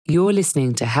You're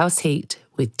listening to House Heat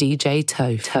with DJ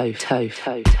Toph.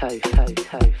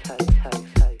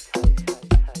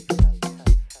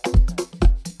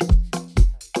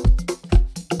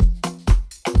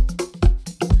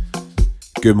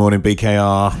 Good morning,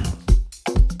 BKR.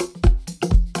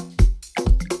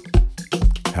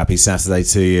 Happy Saturday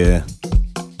to you.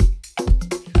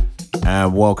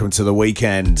 And welcome to the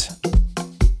weekend.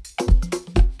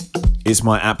 It's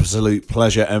my absolute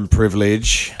pleasure and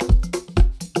privilege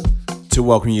to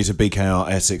welcome you to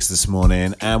BKR Essex this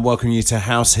morning and welcome you to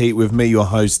House Heat with me, your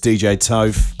host, DJ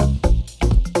Toph.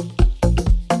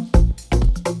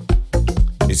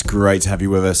 It's great to have you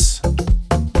with us.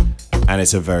 And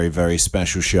it's a very, very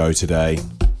special show today.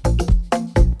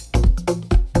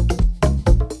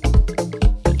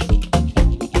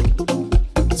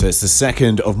 So it's the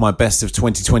second of my best of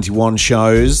 2021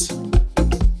 shows.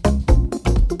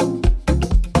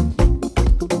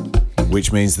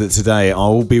 Which means that today I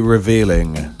will be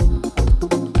revealing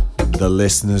the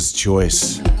listener's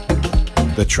choice.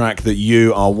 The track that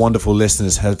you, our wonderful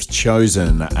listeners, have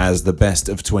chosen as the best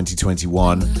of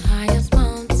 2021.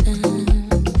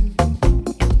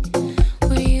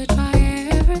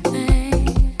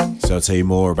 So I'll tell you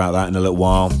more about that in a little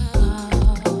while.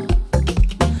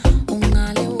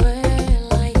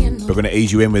 We're going to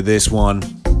ease you in with this one.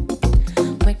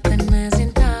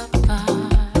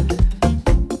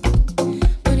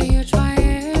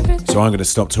 So I'm going to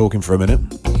stop talking for a minute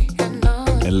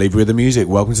and leave you with the music.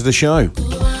 Welcome to the show.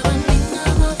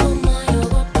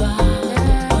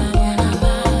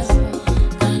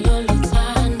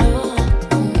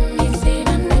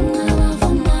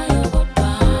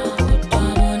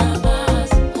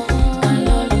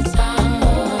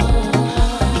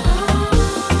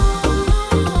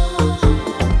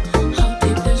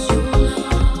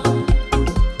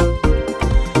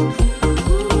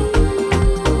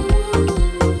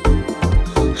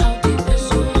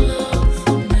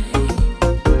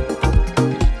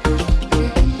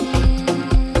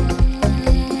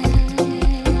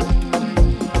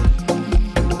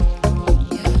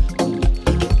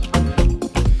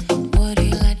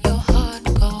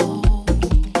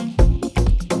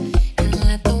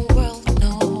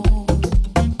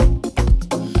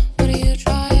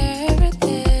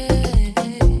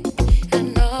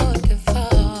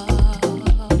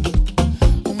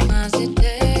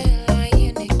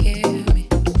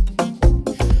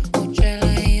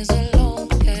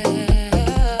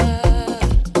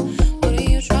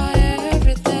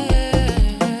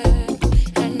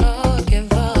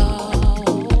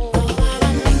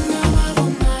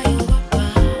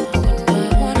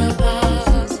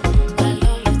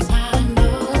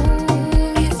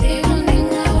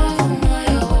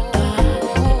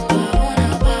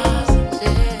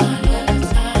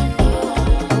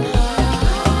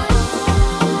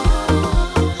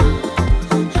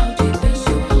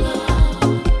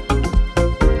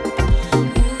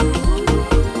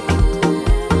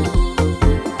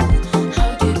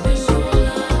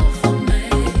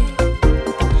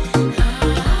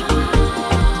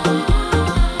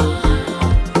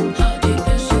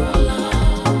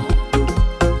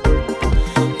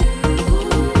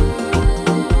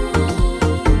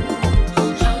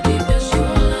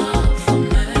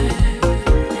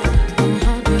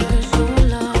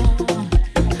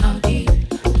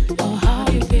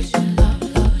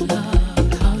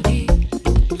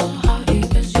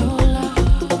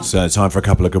 So time for a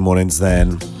couple of good mornings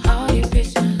then.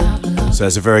 So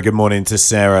it's a very good morning to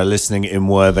Sarah listening in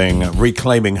Worthing,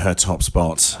 reclaiming her top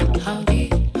spot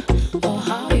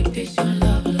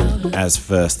as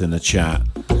first in the chat.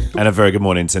 And a very good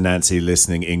morning to Nancy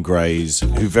listening in Grays,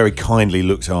 who very kindly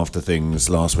looked after things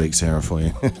last week, Sarah, for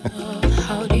you.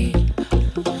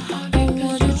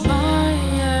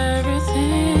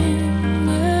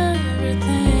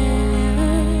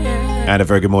 And a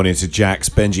very good morning to Jax,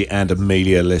 Benji and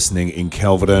Amelia listening in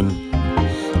Kelvedon.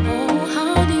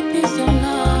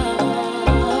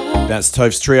 That's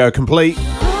Toph's Trio complete.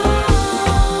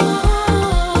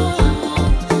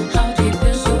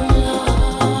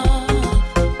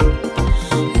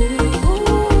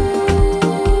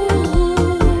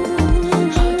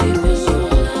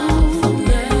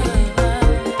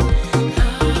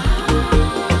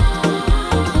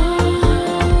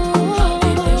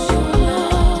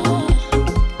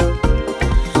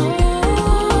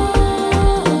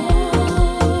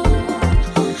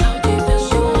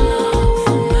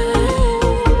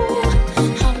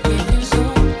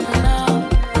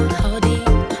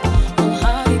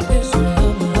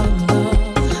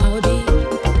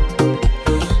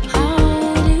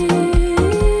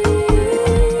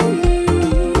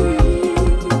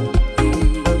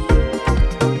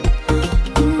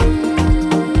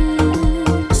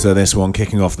 So this one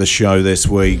kicking off the show this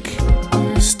week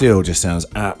still just sounds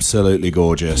absolutely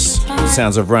gorgeous.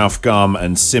 Sounds of Ralph Gum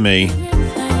and Simi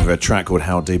with a track called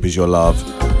How Deep Is Your Love,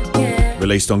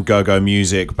 released on Go-Go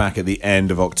Music back at the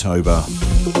end of October.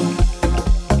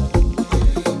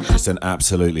 Just an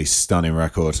absolutely stunning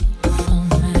record.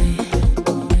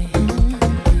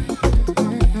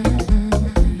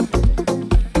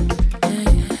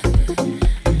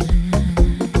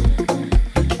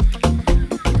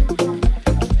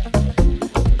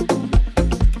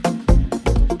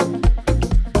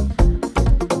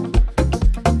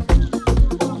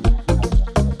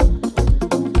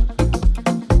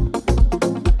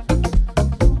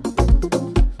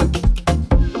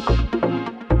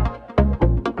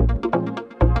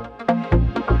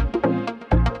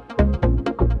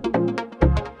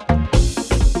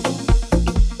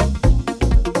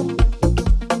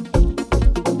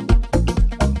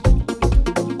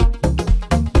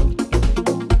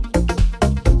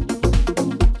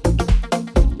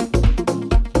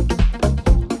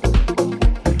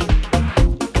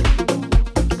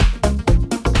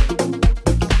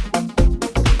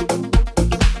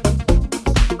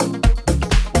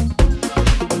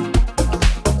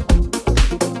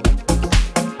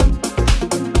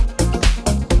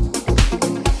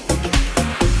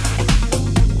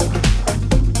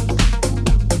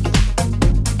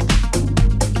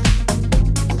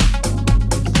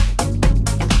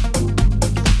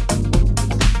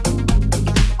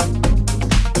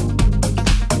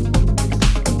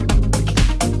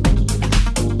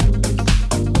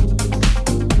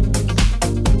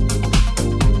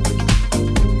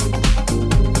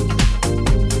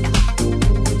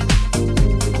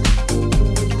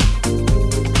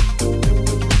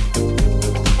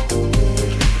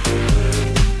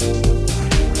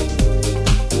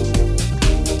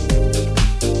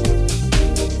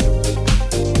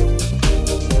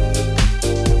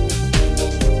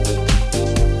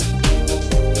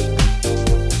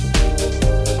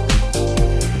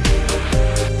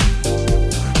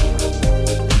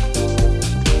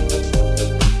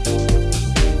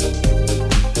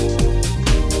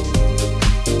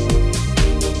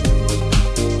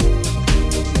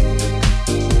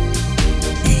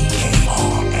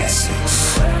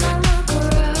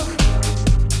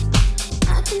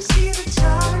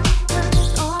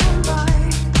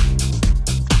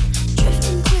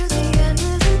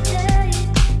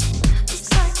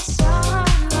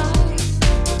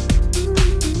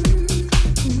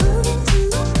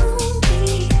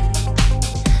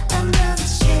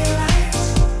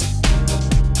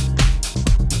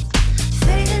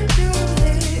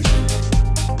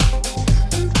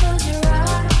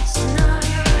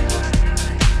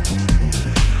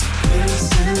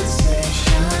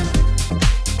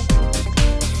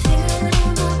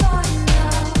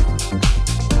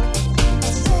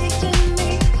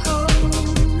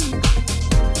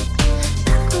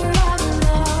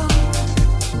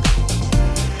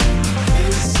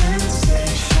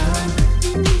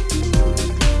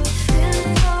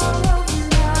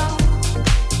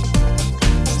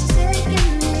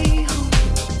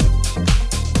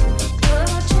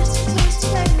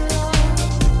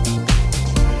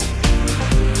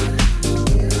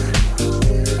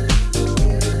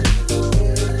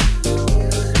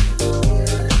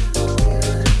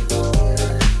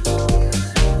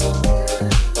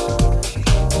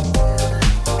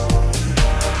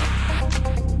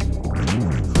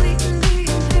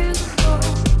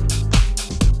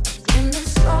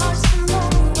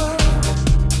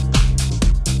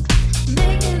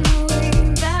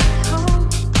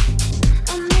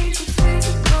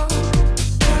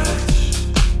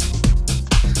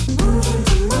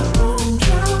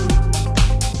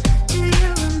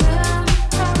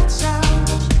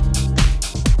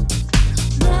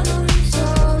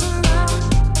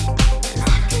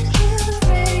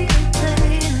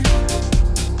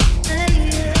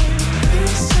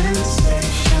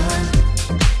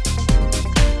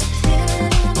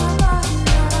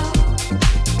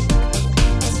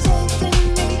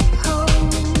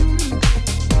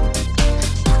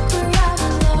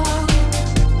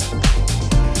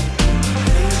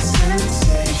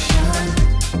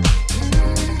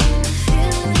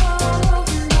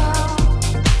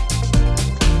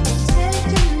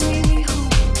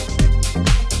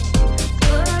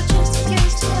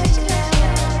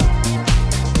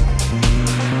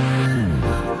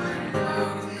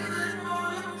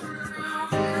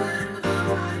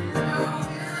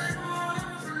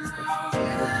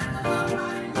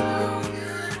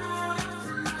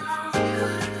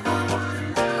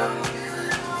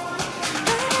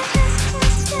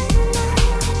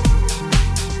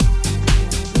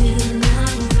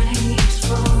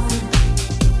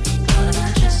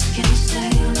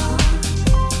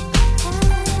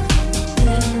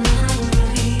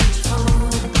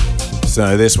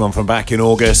 So this one from back in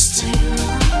August.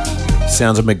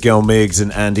 Sounds of Miguel Miggs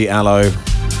and Andy Allo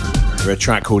for a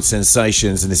track called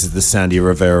Sensations, and this is the Sandy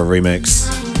Rivera remix.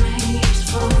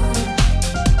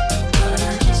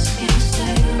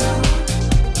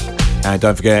 And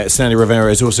don't forget, Sandy Rivera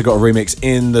has also got a remix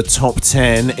in the top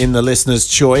 10 in the listener's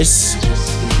choice.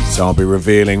 So I'll be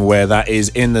revealing where that is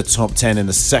in the top 10 in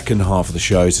the second half of the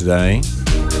show today.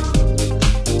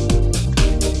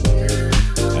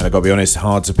 And I've got to be honest,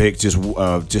 hard to pick just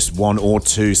one or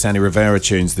two Sandy Rivera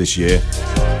tunes this year.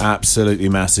 Absolutely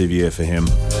massive year for him.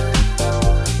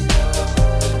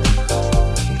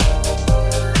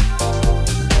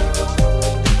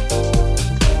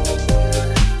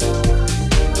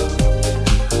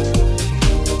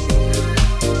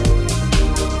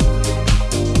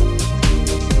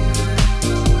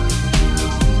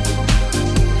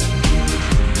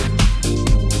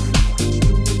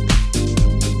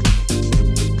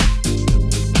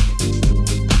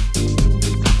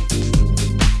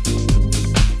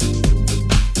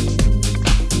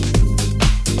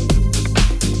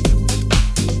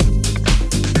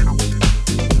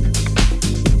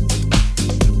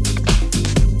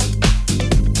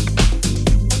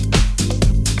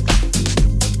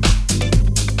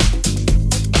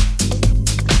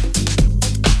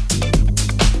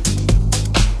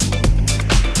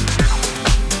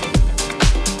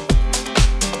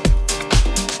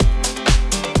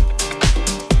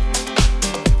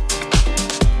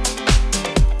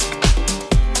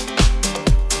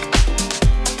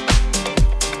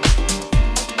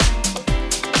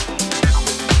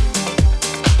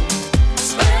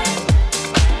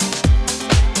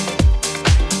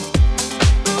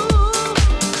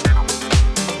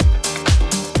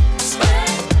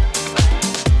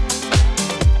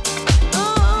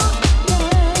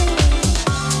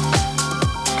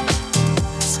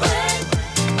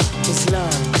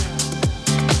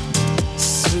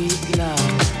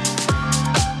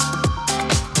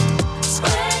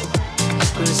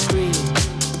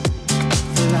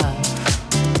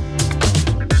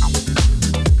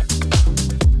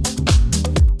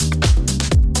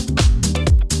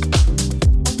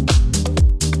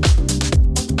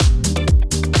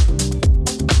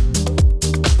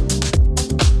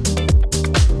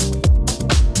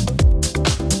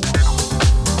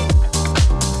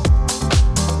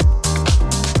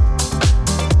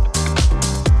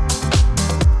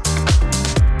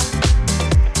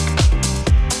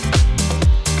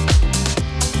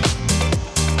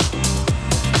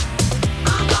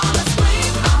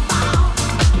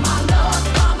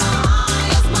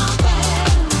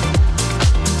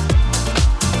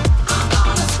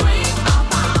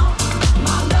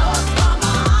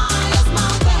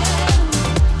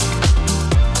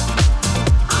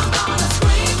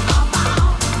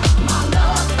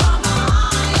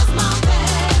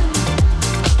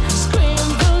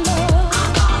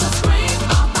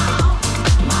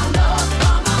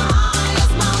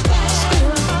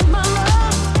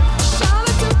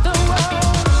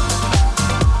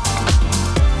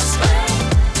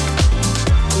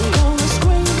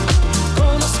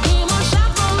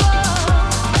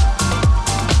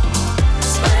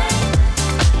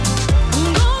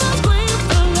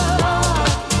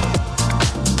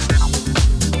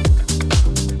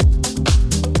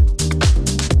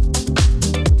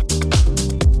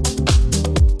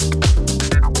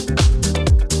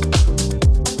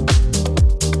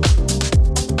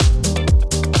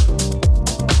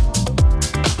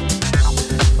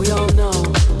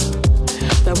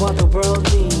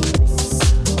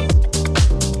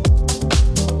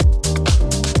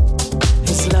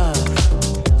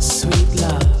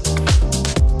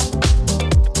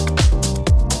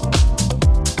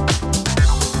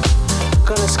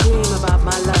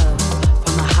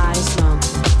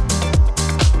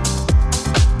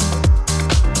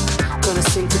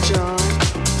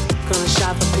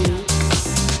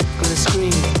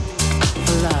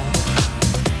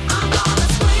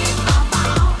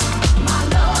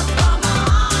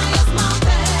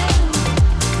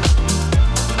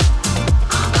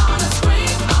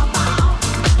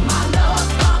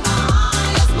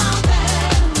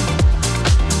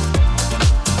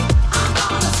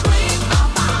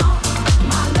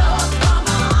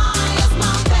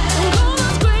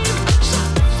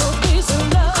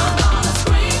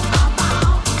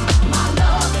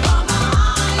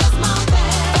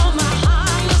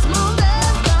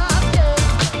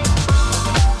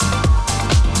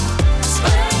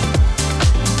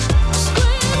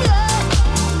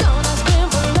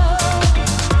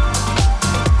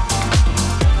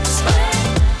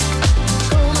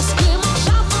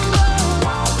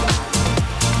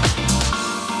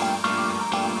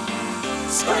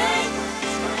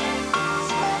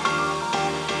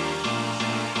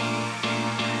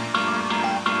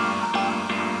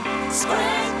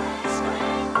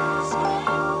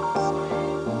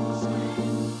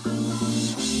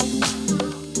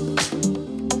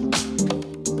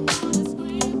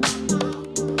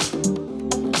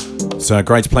 So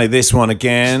great to play this one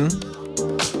again.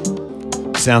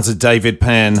 Sounds of David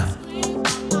Penn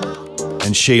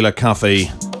and Sheila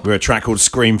Cuffey with a track called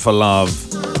Scream for Love.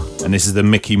 And this is the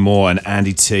Mickey Moore and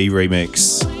Andy T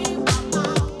remix.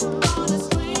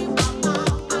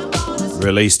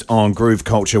 Released on Groove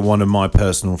Culture, one of my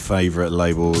personal favourite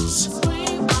labels.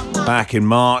 Back in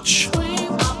March.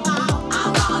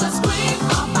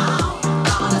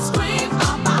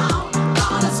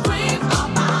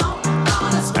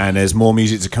 And there's more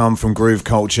music to come from Groove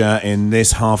Culture in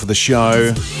this half of the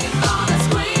show. Gonna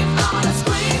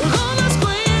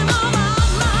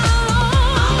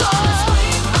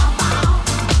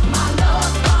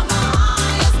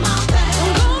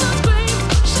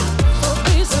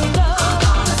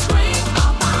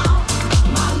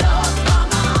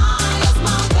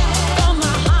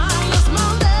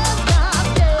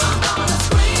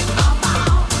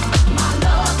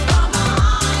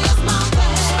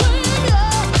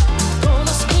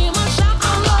scream and shout,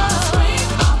 I love.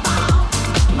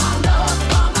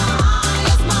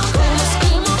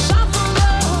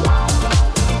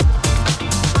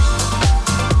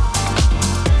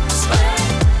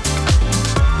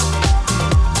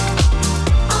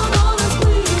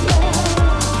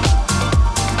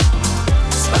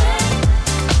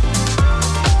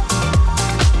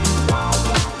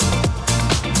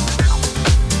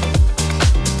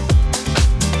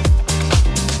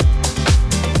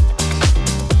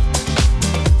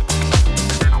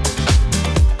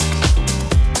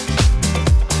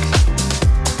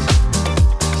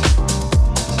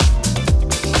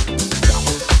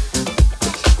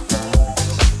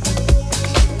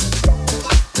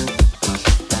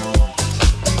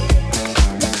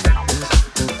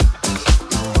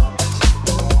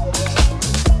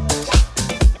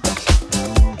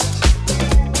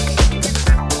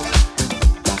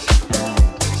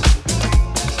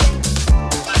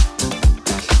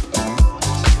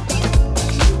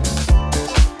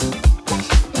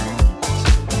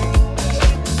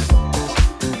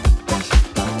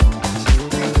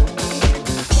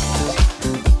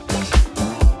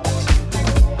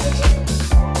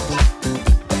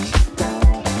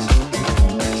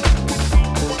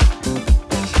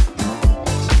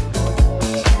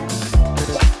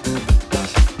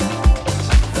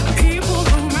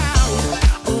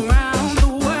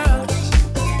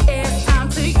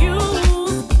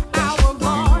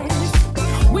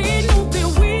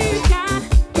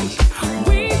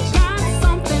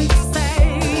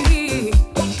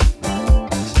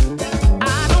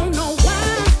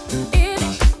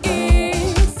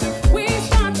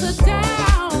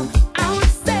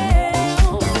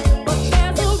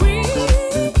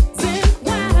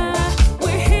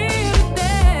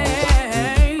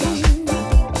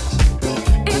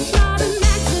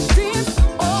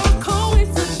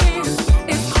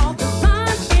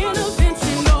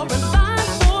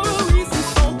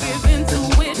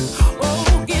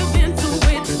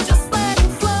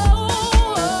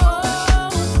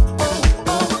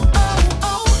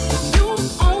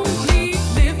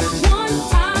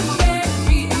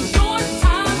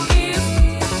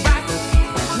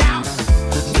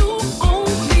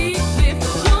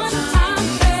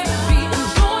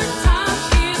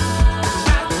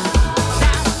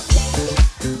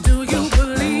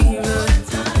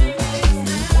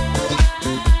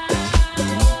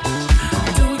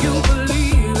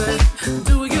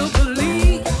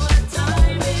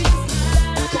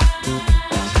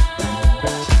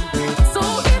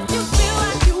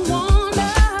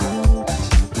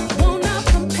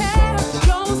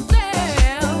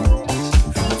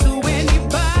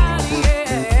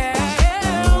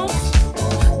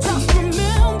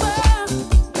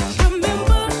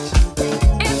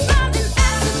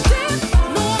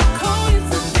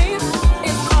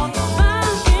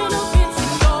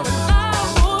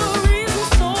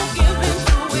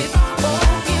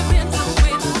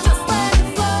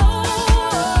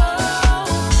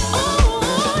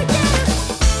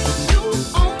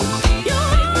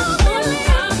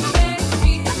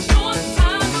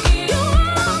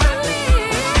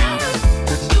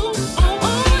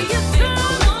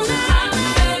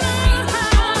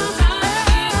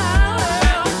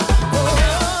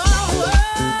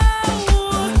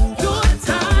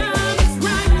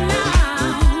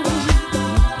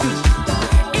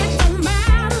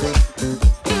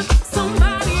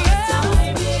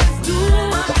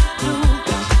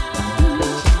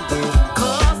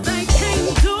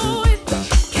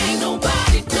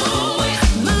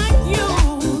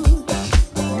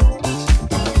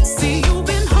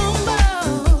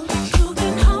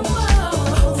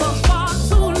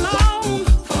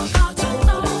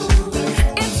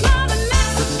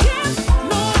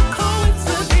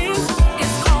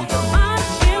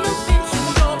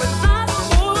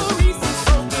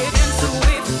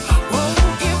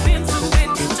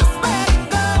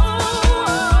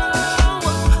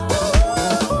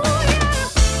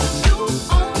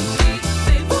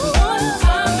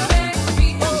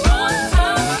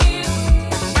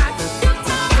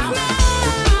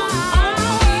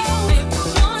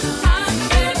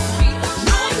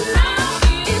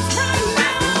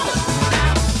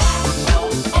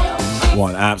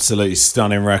 What an absolutely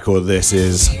stunning record this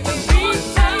is.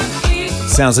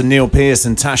 Sounds of Neil Pearce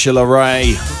and Tasha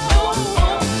LaRae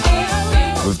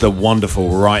with the wonderful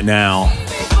Right Now.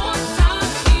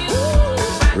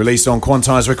 Released on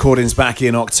Quantize Recordings back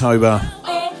in October.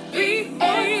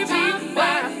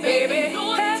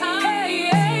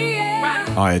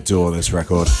 I adore this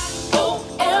record.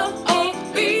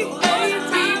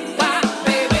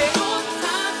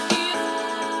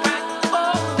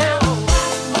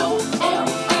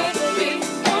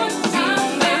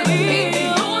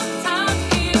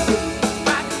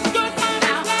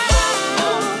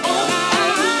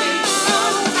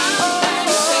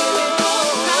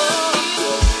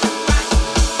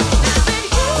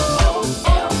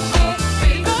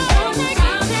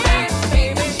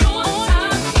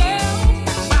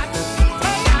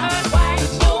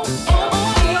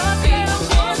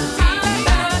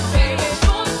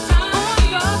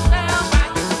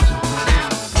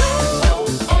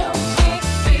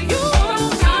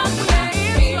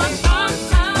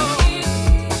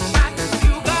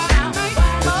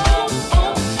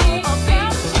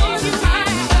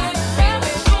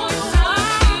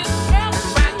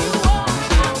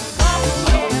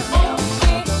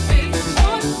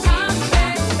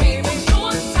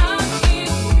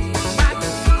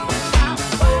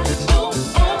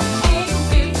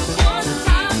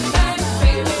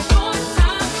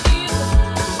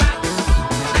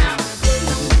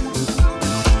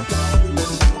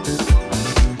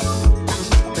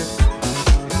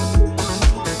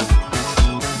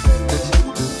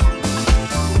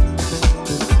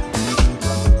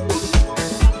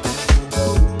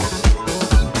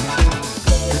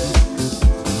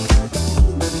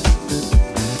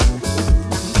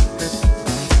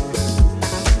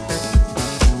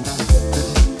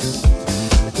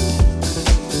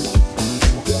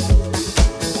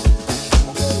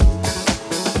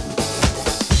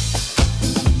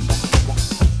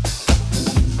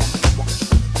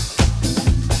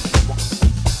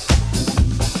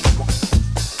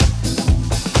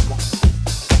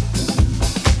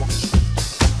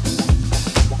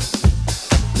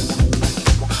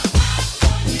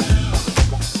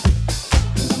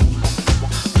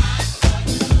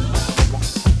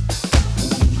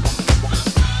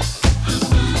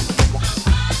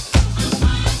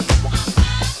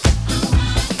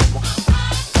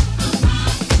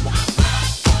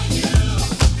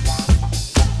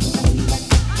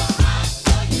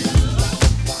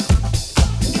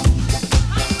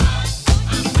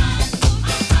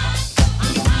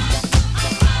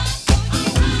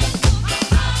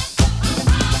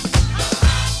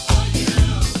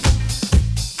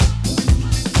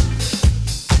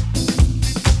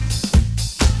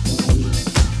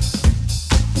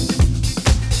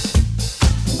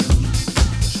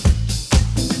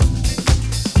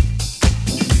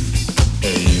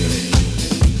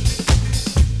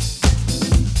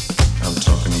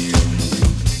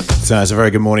 So it's a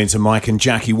very good morning to Mike and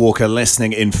Jackie Walker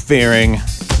listening in Fearing.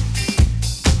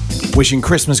 Wishing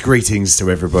Christmas greetings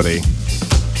to everybody.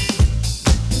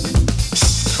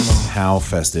 How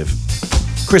festive.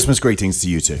 Christmas greetings to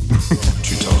you too.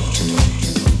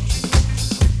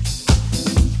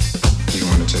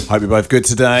 Hope you're both good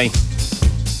today.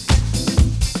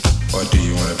 Or do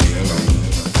you want to be alone?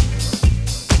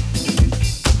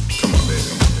 Come on,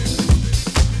 baby.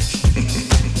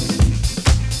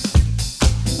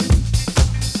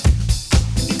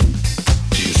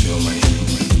 Do you feel my heat?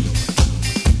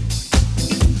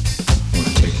 Want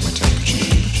to take my temperature?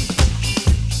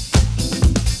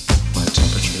 My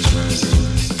temperature is rising.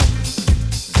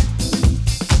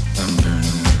 I'm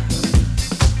burning.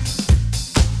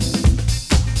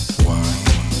 Why?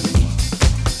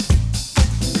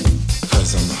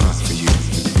 'Cause I'm hot for you.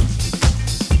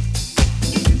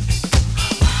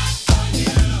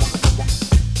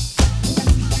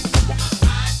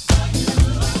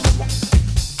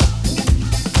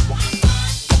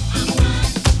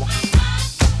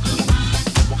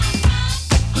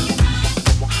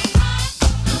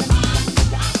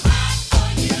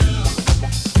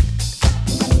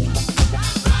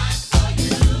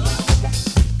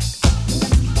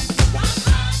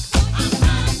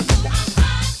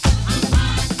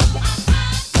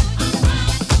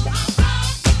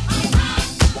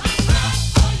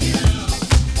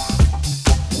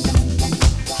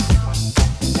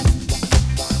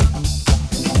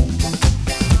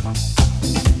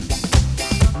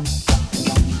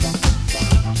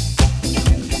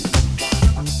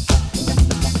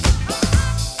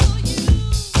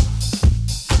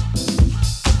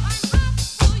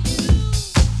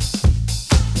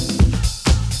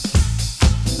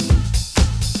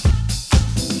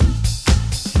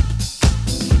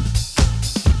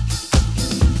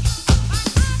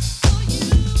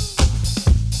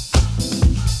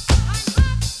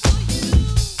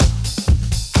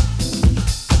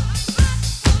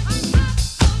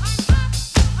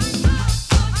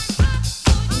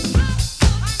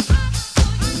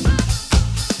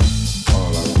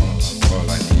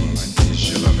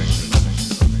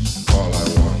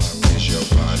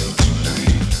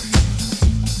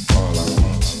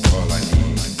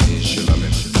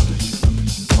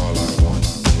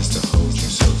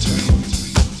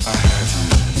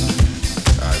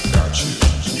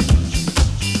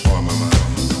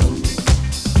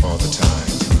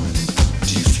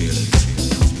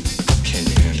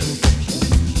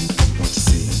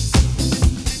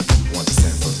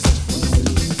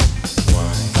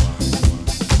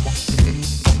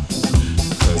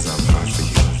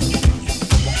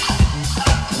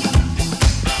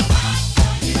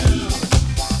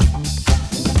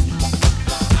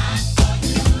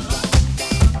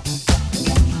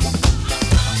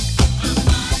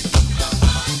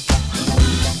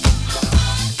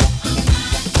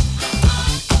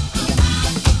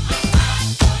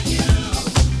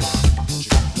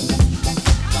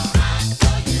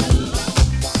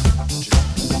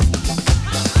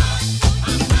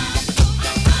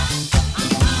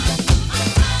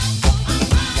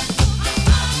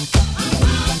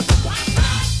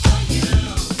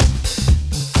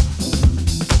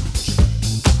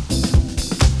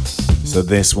 to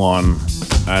this one,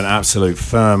 an absolute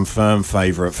firm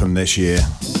favourite from this year.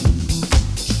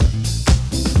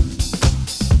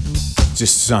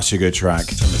 Just such a good track.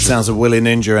 Sounds of Willie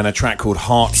Ninja and a track called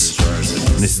Hearts.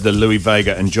 And this is the Louis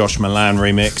Vega and Josh Milan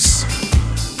remix.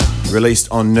 Released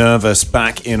on Nervous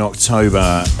back in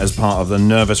October as part of the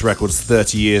Nervous Records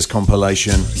 30 Years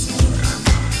compilation.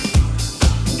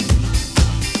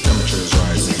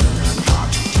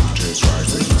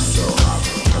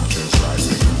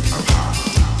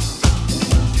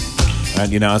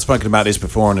 And you know, I've spoken about this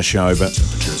before on the show, but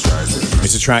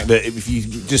it's a track that if you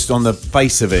just on the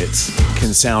face of it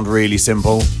can sound really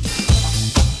simple,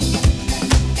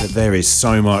 but there is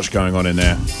so much going on in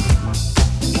there.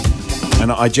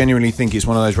 And I genuinely think it's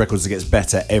one of those records that gets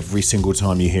better every single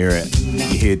time you hear it.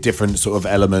 You hear different sort of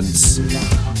elements,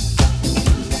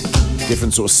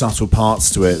 different sort of subtle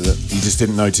parts to it that you just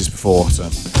didn't notice before. So,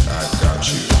 I got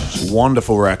you.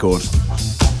 Wonderful record.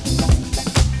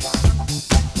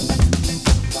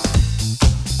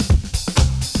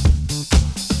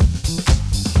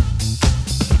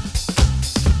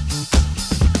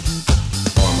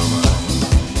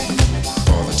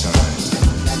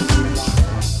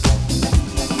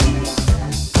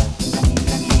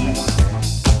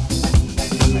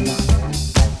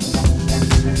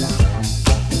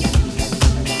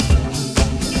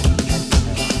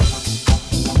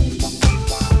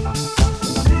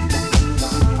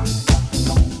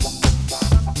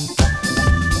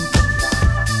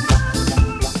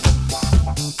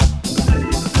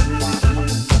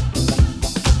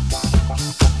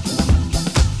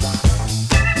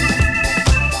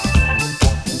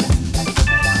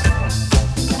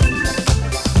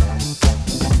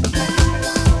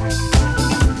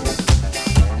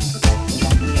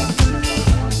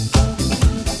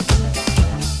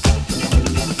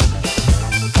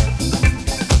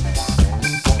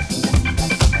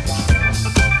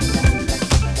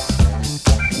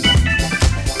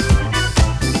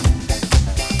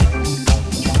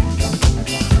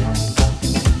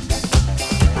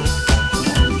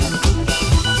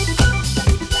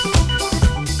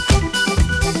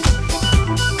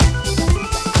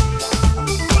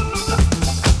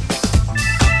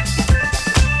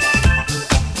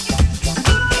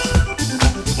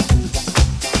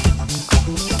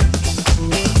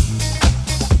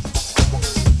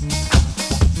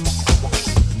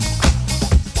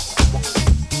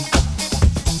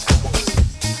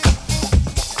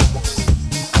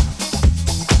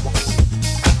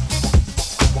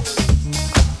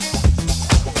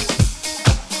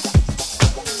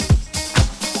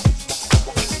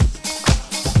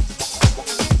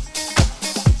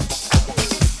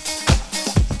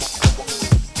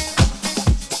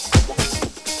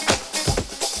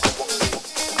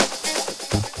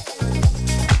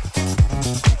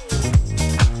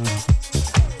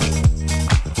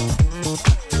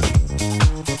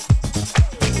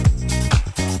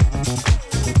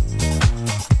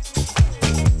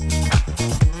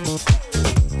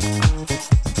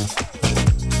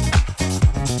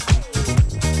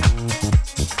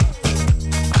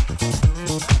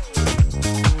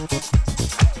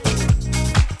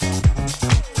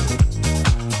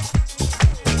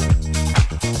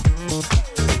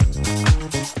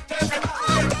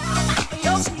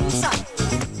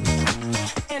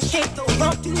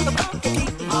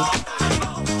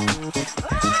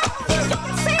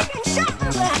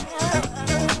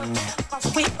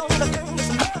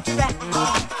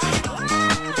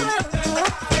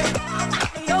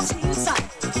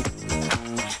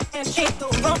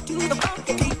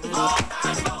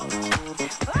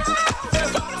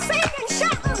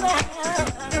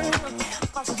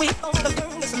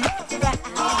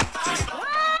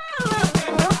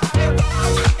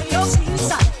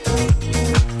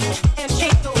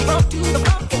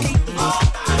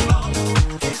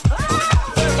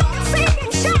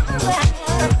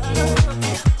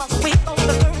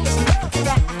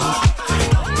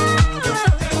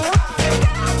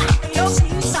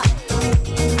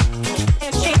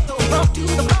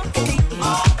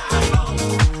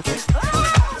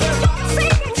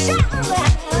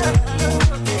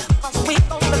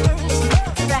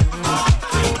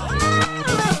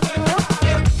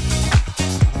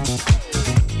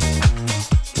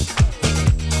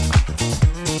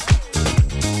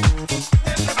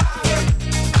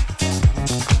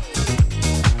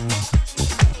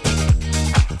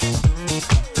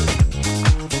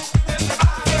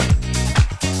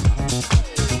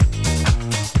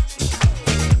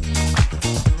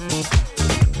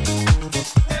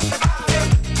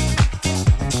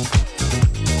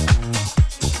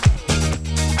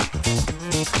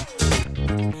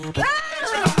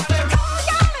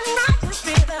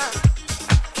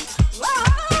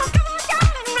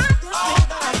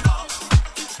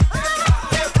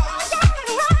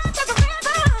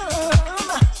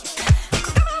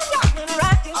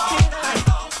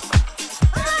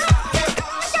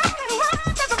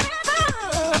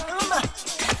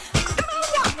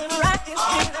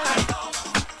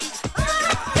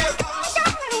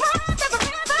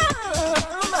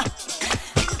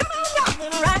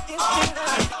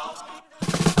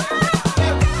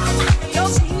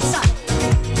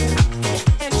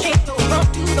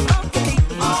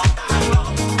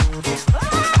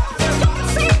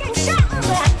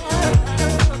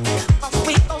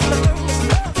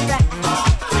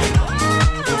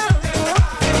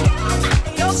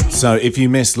 So if you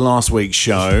missed last week's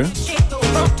show,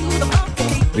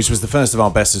 which was the first of our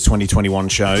best of 2021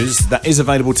 shows, that is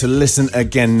available to listen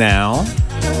again now.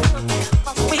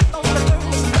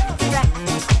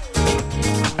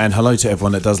 And hello to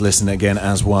everyone that does listen again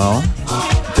as well.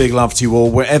 Big love to you all,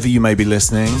 wherever you may be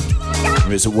listening. If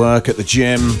it's at work, at the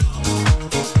gym,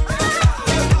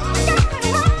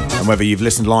 and whether you've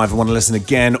listened live and want to listen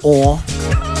again, or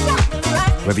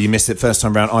whether you missed it first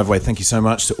time round, either way, thank you so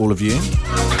much to all of you.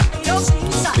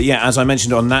 But yeah, as I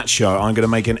mentioned on that show, I'm going to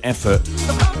make an effort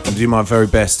and do my very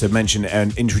best to mention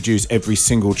and introduce every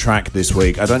single track this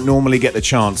week. I don't normally get the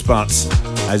chance, but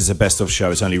as it's a best of show,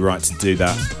 it's only right to do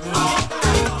that.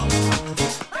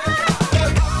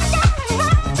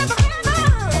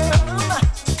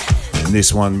 And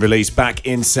this one released back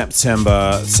in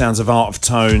September, Sounds of Art of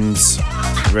Tones,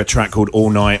 a track called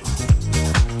All Night.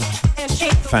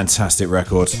 Fantastic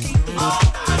record.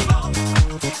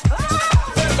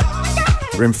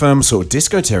 We're in firm sort of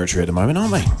disco territory at the moment,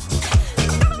 aren't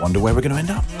we? Wonder where we're going to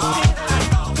end up.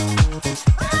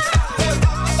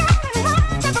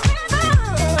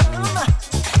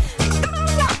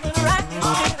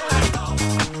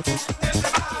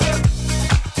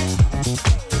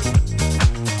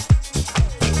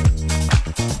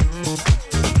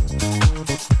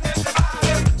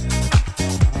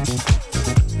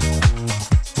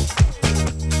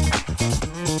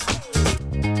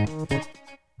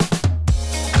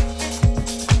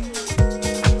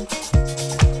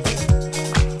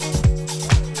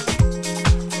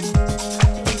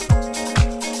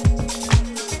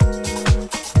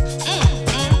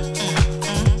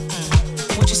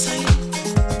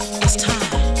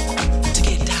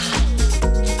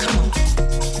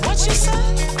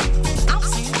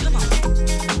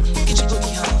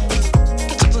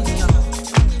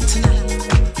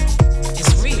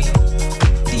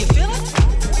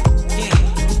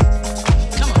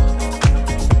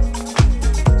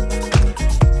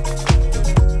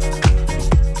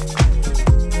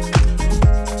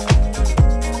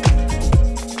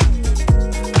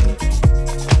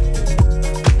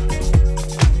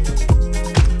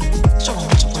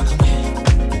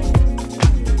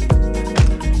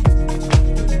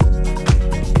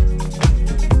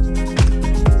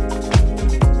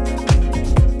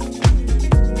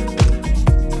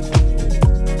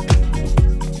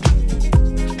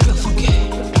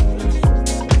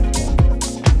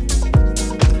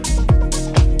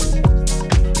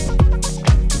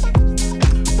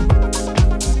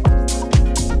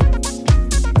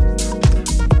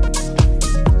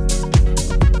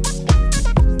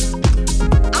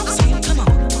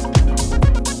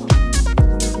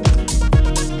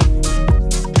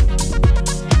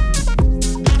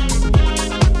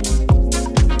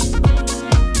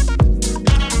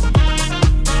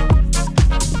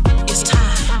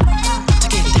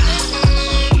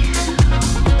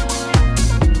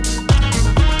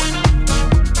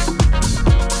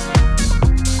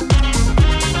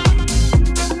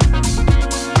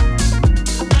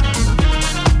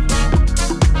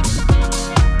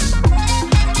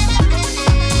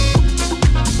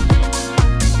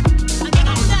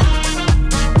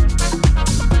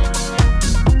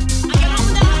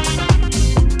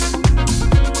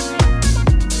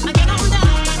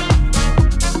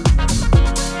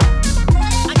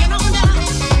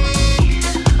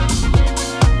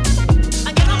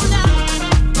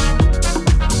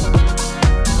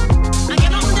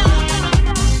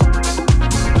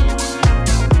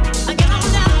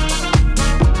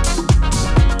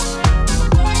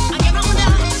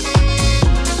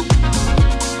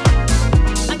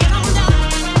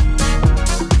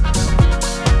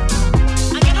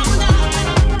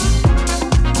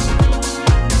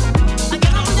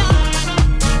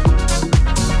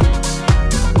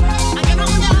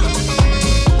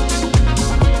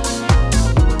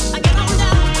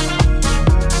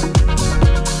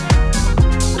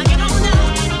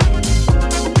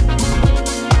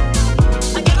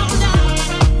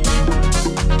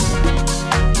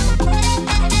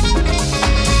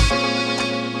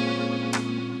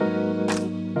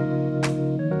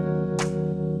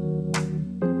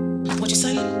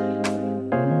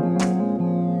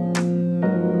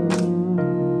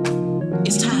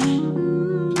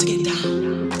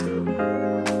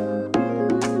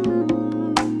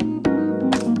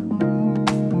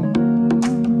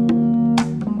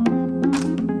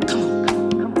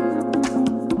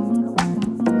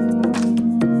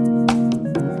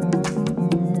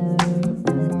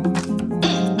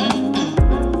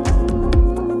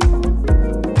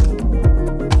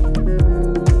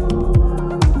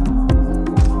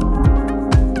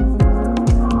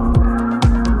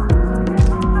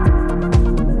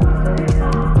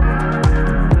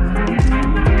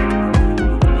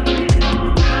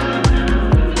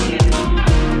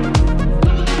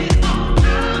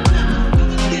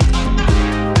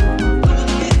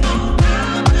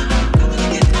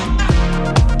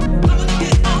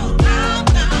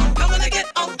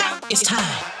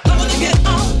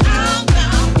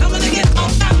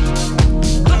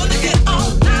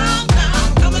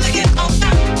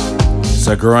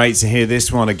 So great to hear this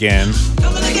one again.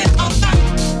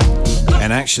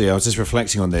 And actually, I was just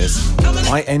reflecting on this.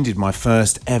 I ended my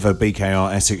first ever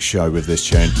BKR Essex show with this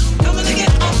tune.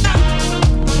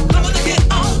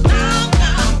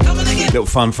 Little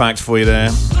fun fact for you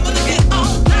there.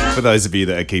 For those of you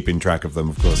that are keeping track of them,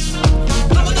 of course.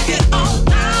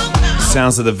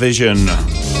 Sounds of the Vision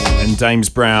and James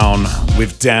Brown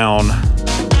with Down.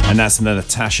 And that's the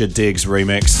Natasha Diggs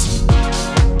remix.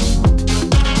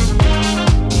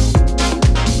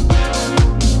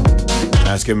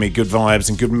 That's giving me good vibes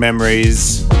and good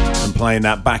memories. I'm playing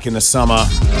that back in the summer.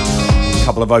 A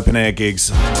couple of open air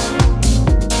gigs.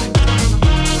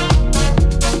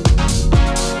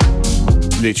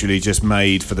 Literally just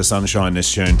made for the sunshine,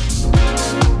 this tune.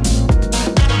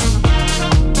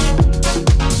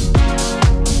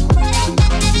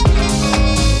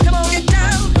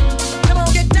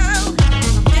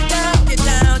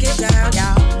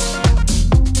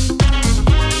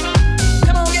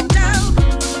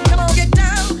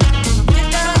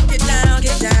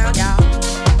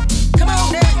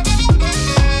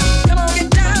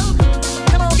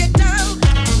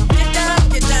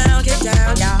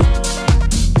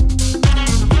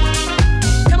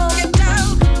 Come on, get down.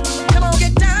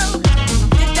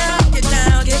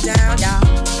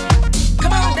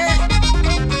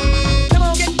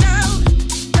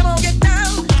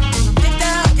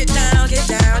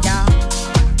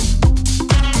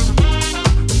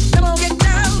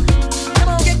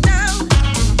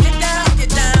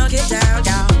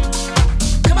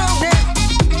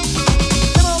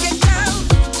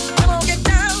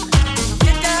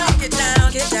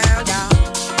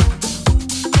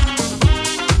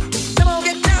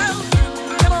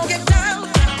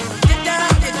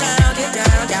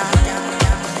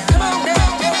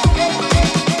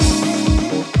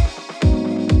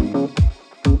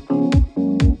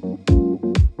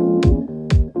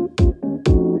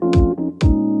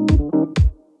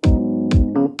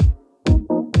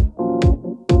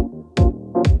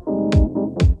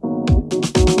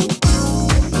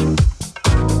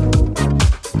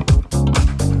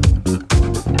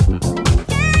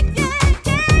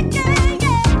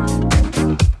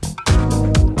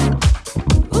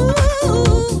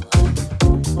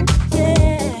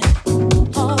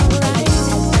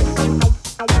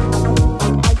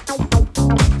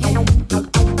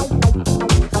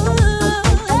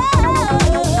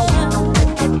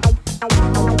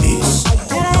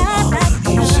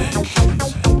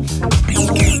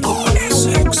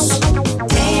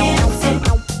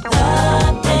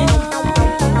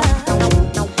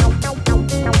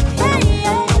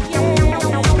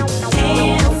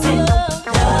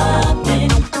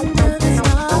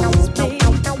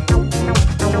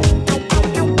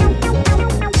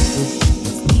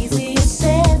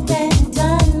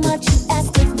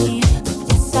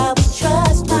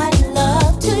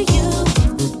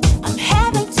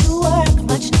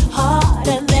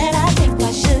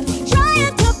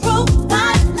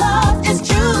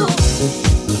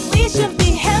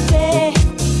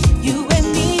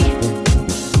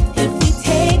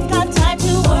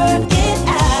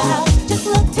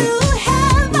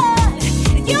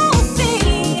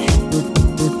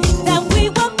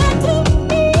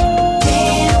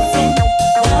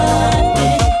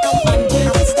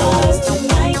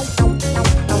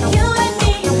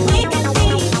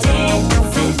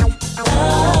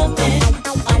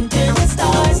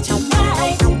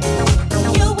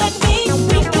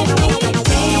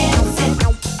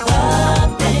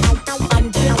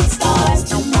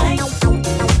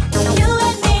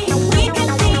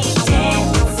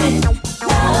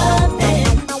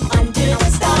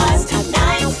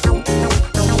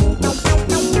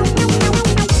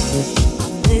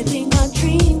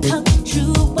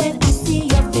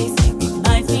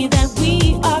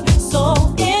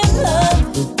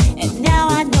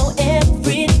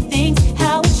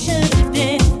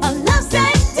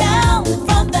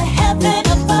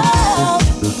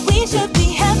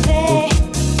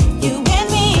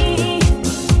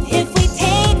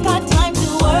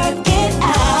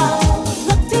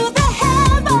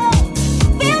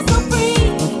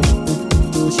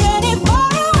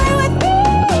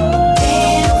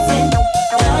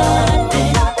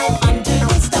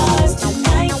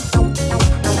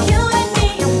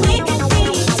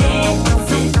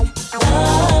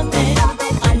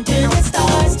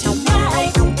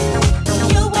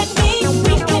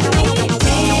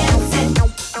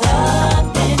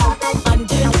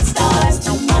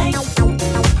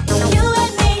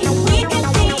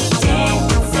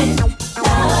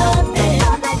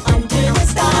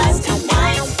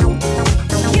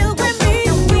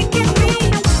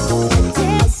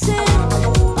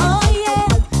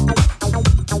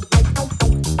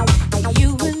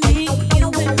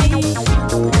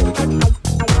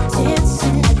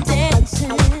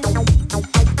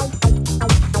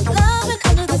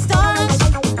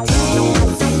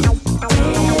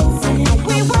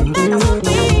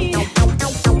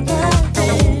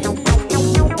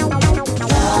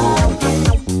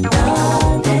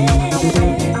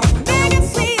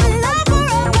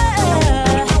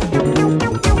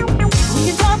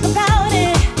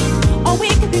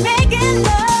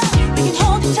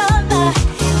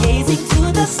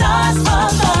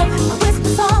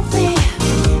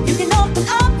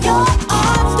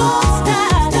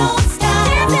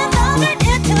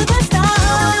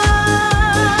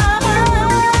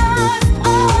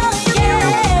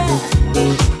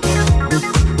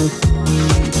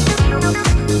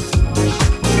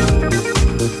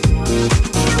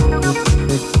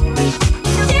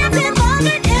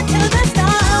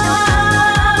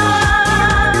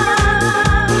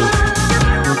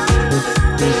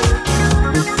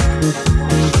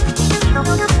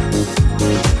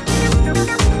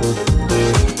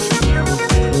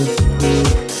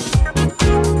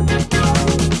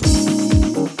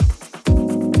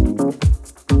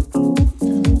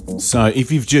 So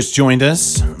if you've just joined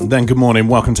us, then good morning.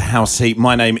 Welcome to House Heat.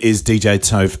 My name is DJ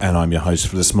Toph and I'm your host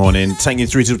for this morning, taking you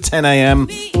through till 10 a.m.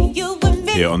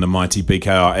 here on the mighty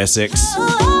BKR Essex.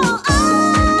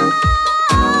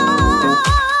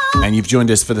 And you've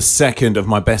joined us for the second of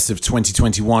my best of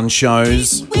 2021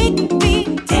 shows,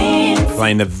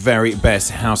 playing the very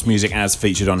best house music as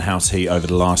featured on House Heat over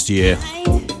the last year.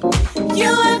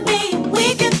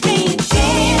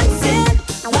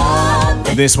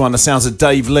 This one, the sounds of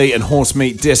Dave Lee and Horse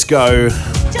Meat Disco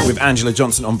with Angela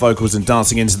Johnson on vocals and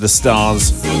Dancing Into the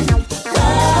Stars.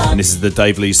 And this is the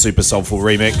Dave Lee Super Soulful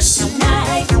remix.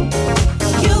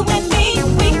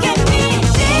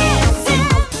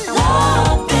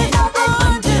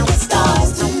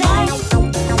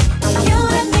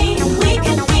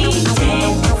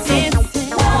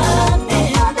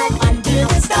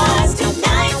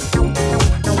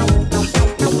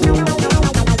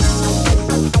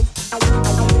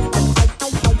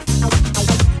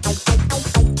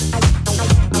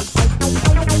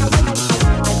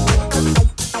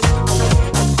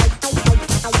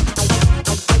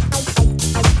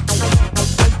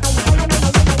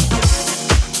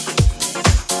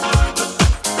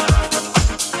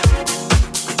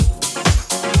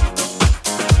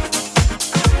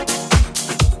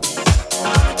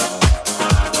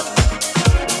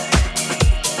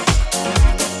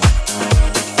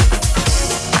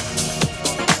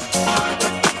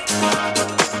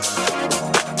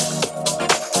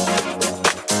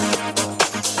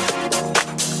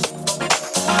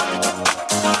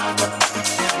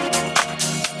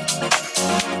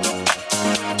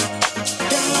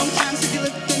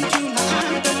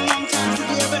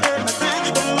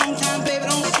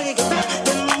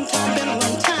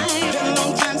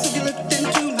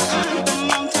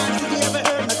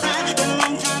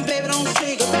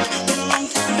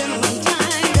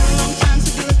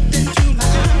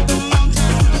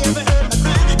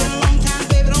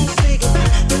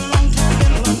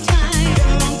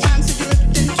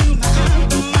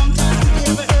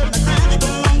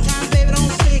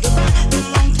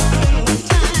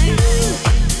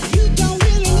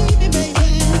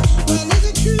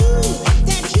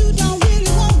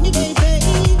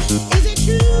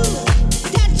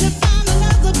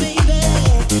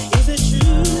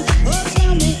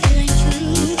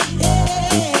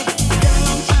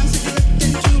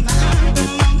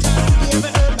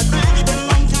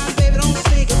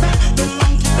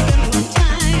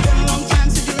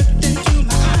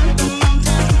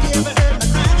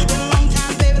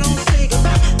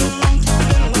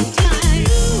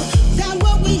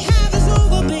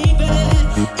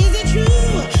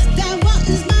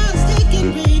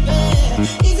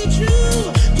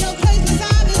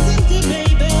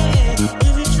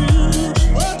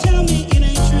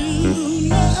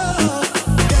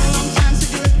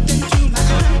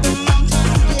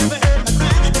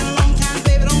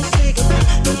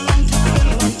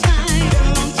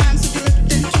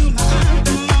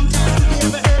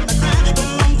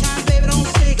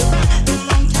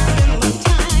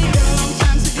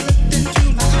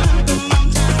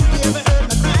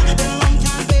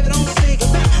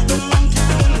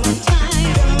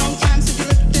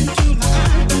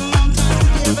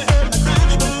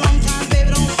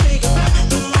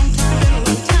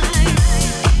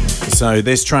 So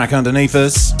this track underneath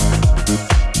us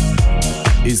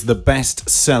is the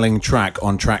best-selling track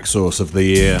on Traxsource of the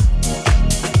year.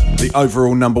 The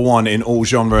overall number one in all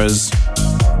genres.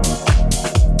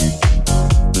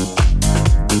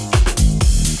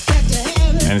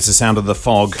 And it's the sound of The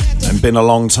Fog, and Been a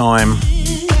Long Time,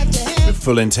 with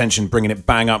Full Intention bringing it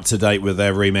bang up to date with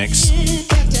their remix.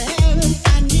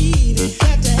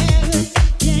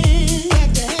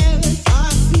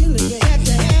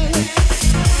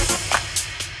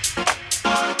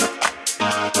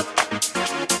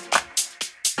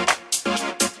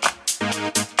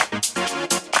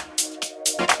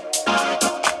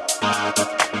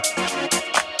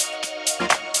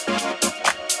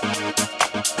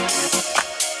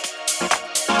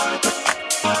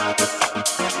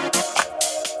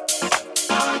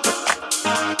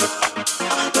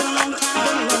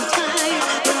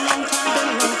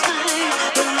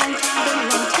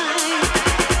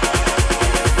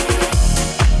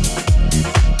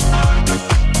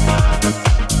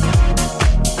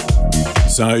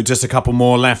 So just a couple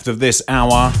more left of this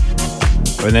hour,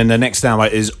 and then the next hour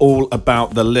is all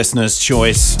about the listener's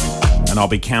choice, and I'll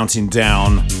be counting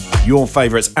down your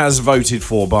favourites as voted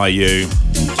for by you.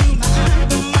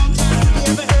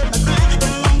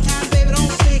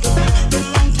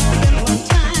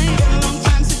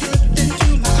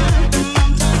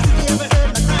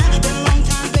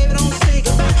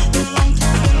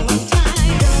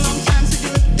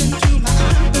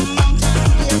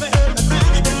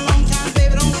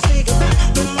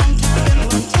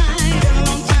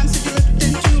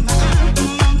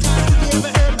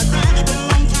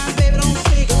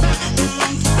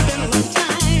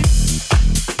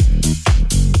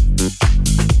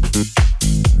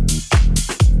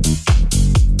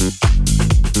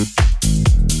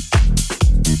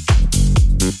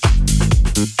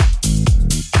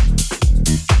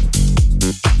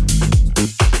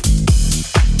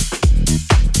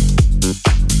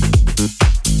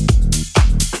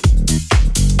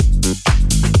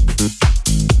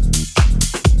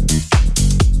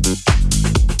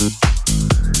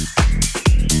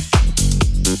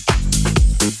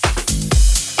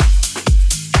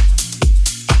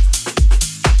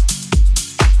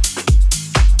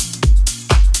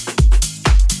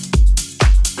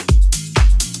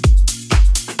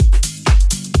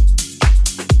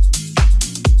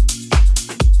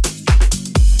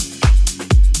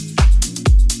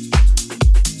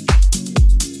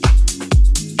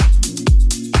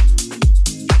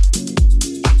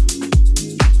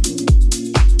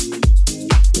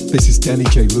 This is Danny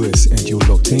J. Lewis, and you're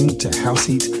locked in to House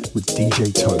Heat with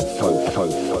DJ Tove.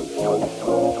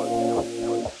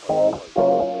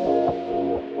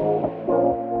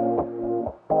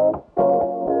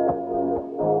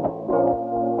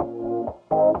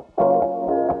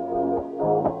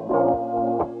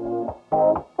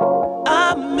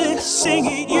 I'm missing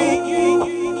you.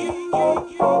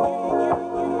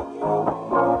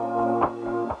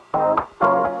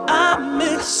 I'm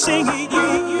missing you.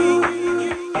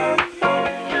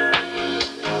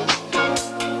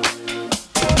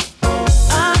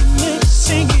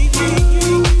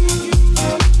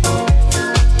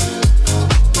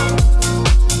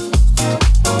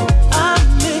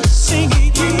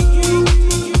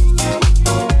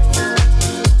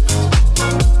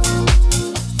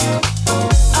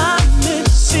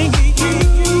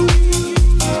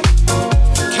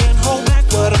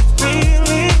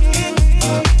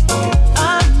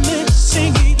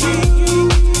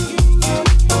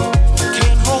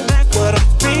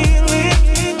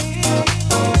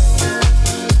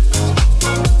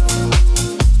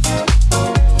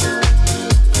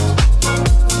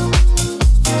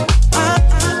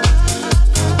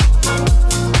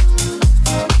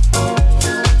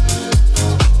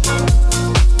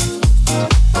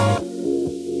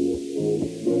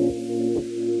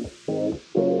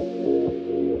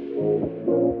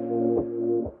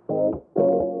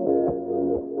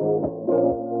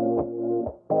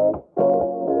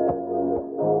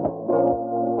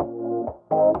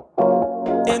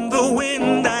 In the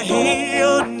wind I hear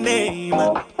your name.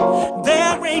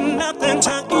 There ain't nothing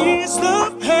to ease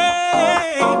the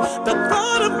pain. The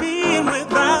thought of being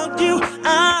without you,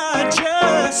 I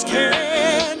just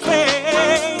can't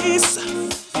face.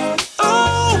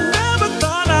 Oh, never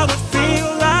thought I would feel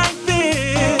like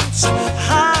this.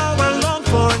 How I long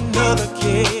for another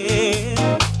kid.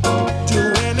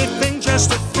 Do anything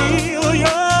just to feel your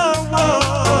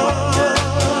warmth.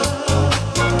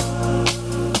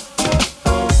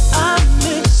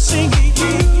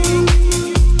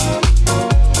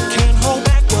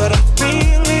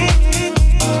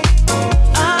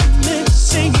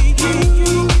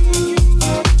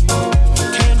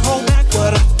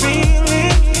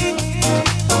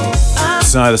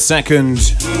 So the second...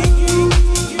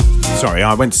 Sorry,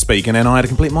 I went to speak and then I had a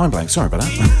complete mind blank. Sorry about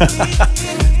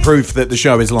that. Proof that the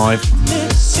show is live.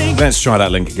 Let's try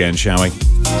that link again, shall we?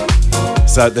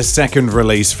 So the second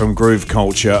release from Groove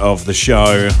Culture of the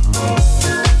show.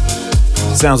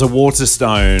 Sounds of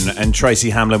Waterstone and Tracy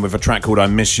Hamlin with a track called I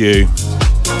Miss You.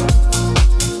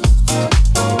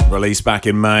 Released back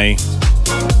in May.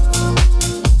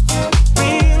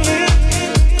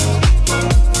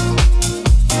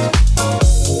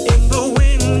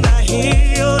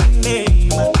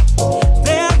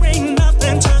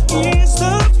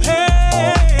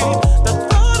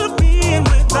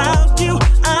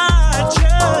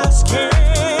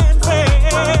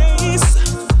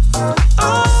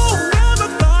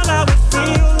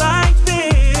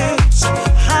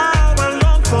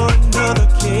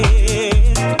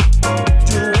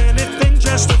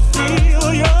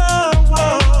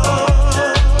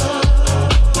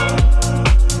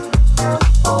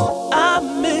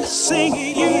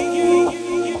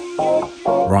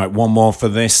 One more for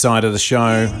this side of the show,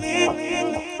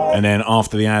 and then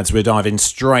after the ads we're diving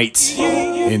straight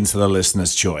into the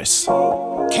listener's choice.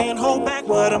 Can't hold back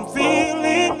what I'm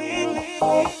feeling.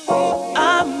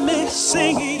 I'm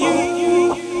missing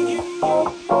you.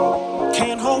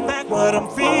 Can't hold back what I'm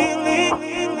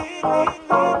feeling.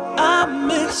 I'm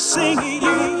missing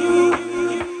you.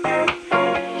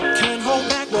 Can't hold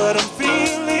back what I'm feeling.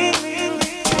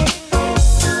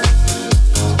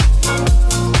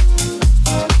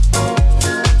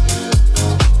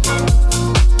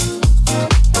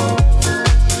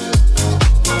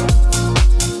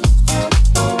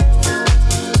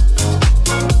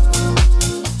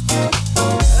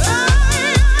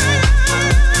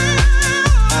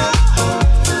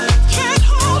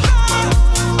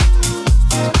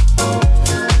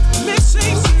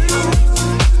 Missing you.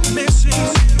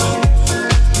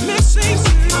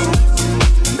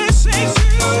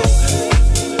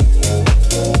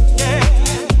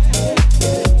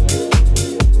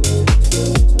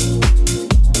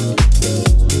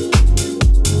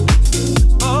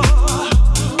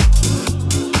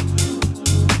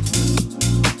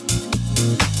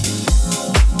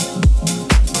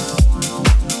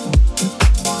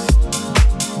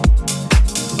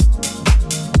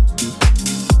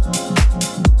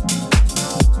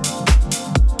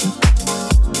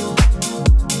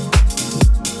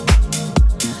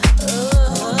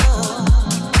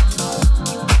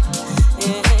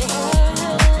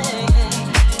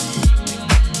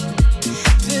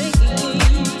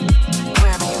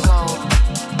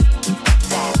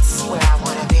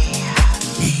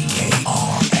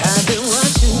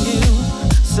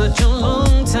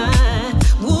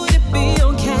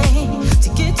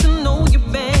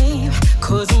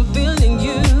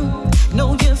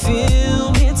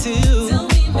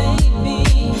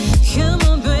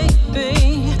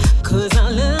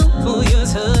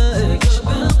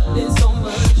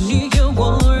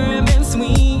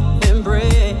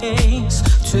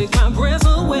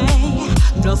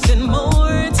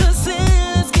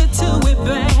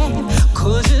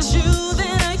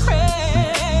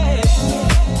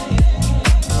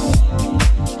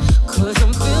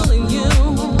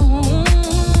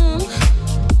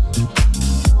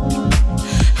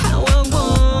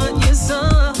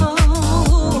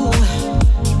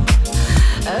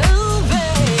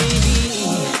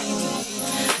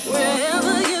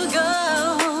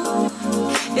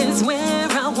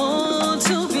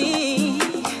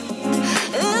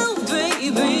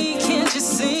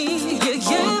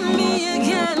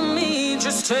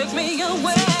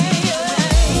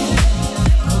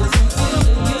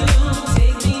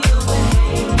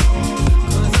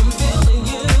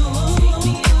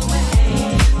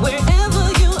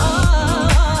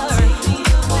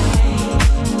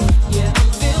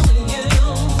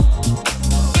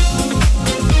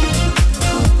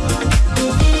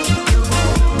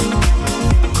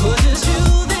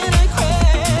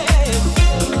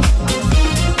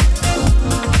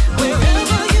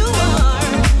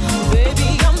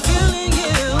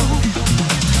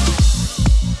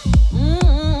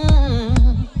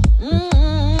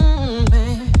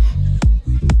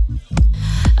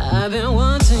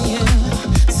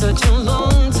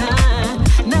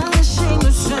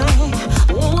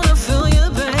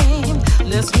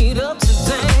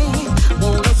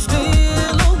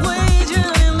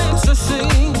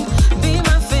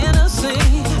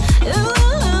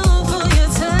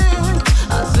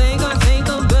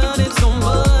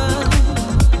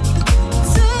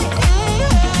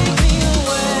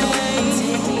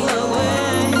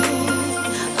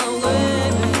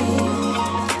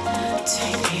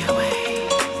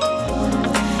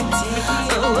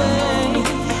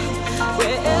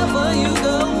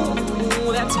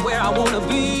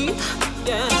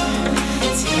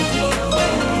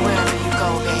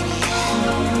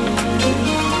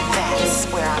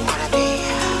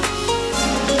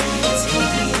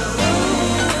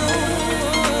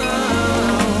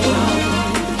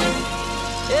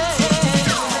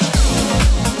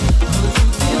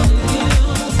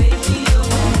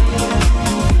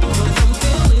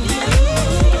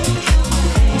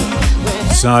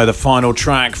 So the final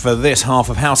track for this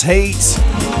half of House Heat.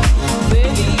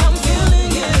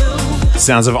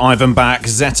 Sounds of Ivan Back,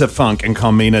 Zeta Funk and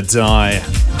Carmina Die.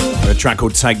 A track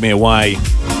called Take Me Away.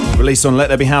 Released on Let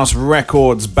There Be House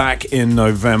Records back in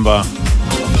November.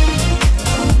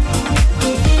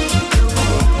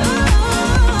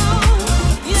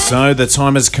 So the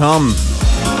time has come.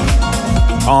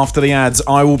 After the ads,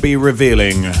 I will be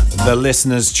revealing the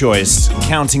listener's choice,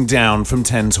 counting down from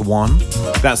 10 to 1.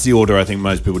 That's the order I think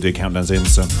most people do countdowns in,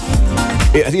 so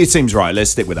it seems right.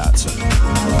 Let's stick with that. So.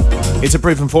 It's a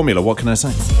proven formula, what can I say?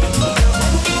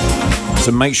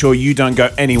 So make sure you don't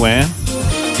go anywhere,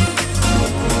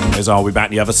 as I'll be back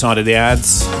the other side of the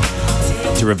ads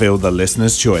to reveal the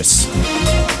listener's choice.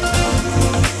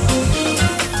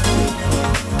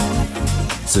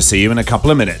 So see you in a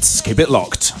couple of minutes. Keep it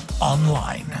locked.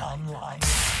 Online.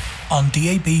 On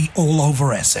DAB all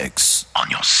over Essex. On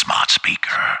your smart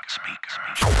speaker.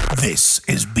 This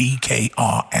is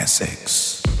BKR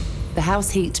Essex. The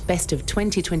House Heat Best of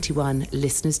 2021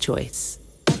 Listener's Choice.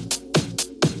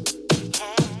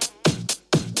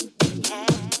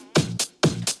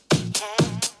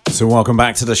 So welcome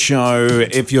back to the show.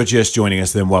 If you're just joining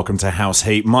us, then welcome to House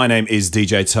Heat. My name is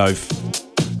DJ Toph.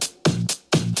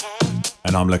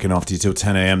 And I'm looking after you till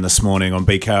 10 a.m. this morning on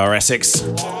BKR Essex.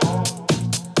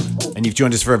 And you've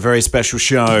joined us for a very special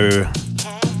show.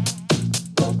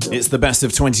 It's the best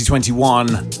of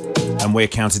 2021, and we're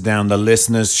counting down the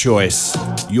listener's choice,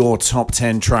 your top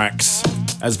 10 tracks,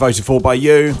 as voted for by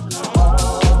you.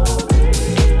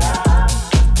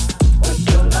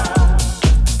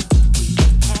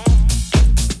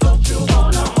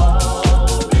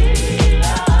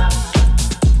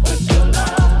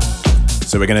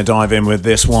 So we're going to dive in with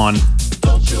this one.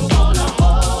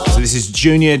 So this is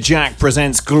Junior Jack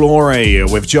presents Glory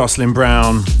with Jocelyn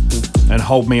Brown and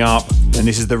Hold Me Up. And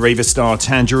this is the Riva Starr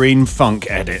Tangerine Funk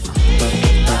edit.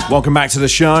 Welcome back to the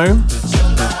show.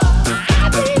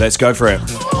 Let's go for it.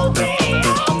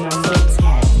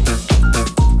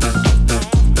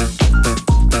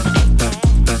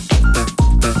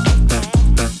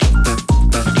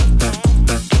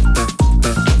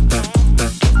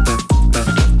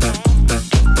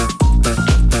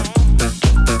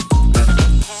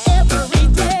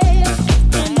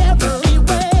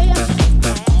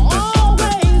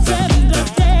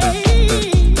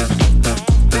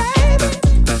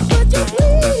 Would you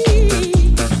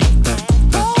please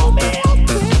hold me up?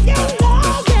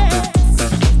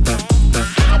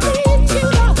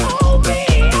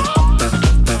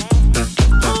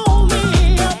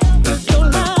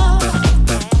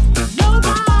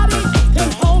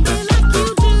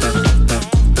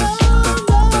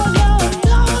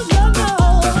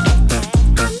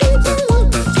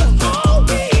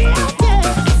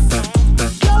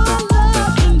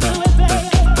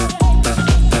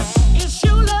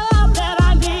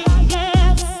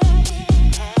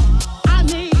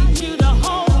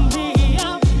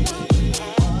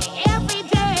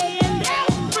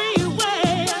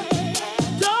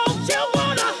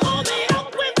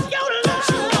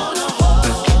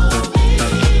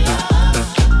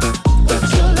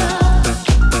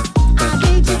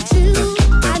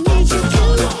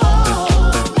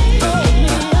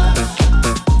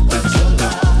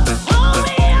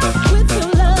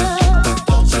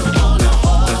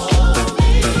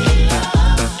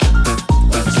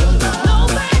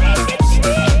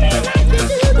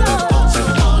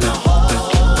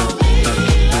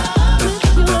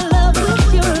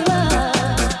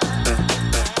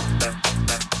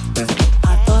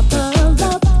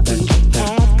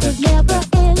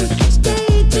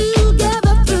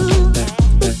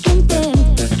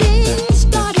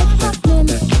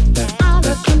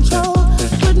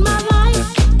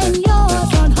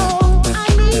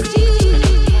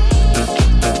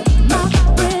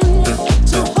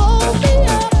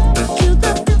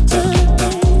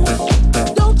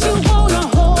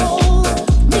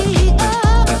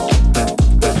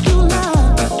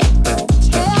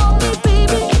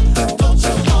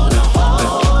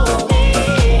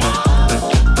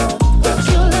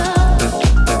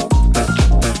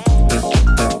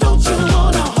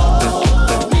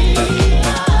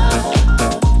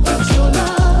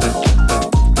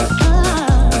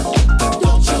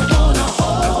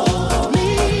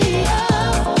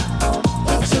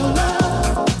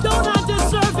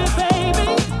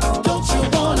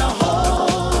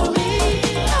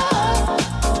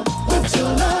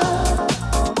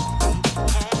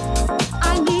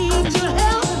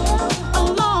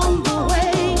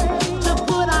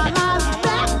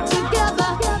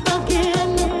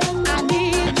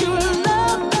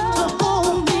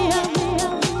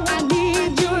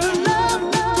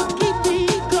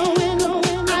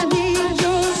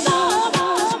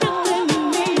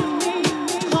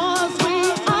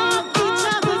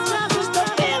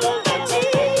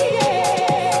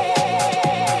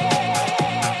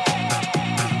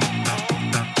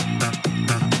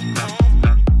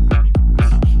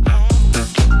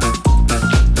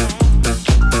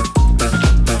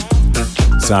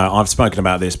 So I've spoken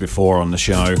about this before on the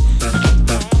show.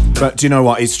 But do you know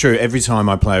what? It's true. Every time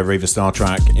I play a Riva Starr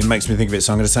track, it makes me think of it.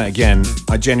 So I'm going to say it again.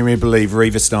 I genuinely believe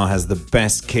Riva Starr has the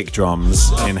best kick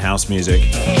drums in house music.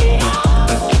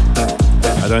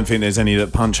 I don't think there's any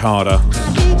that punch harder.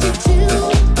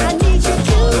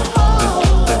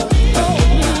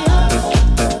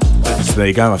 So there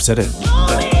you go. I've said it.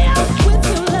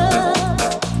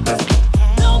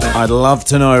 I'd love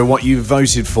to know what you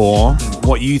voted for,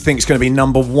 what you think is going to be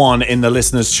number one in the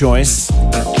listener's choice.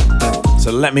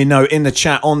 So let me know in the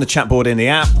chat, on the chat board, in the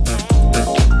app.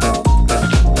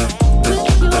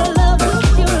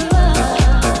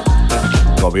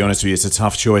 I'll be honest with you, it's a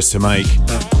tough choice to make.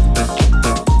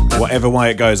 Whatever way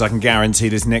it goes, I can guarantee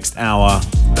this next hour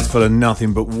is full of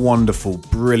nothing but wonderful,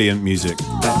 brilliant music.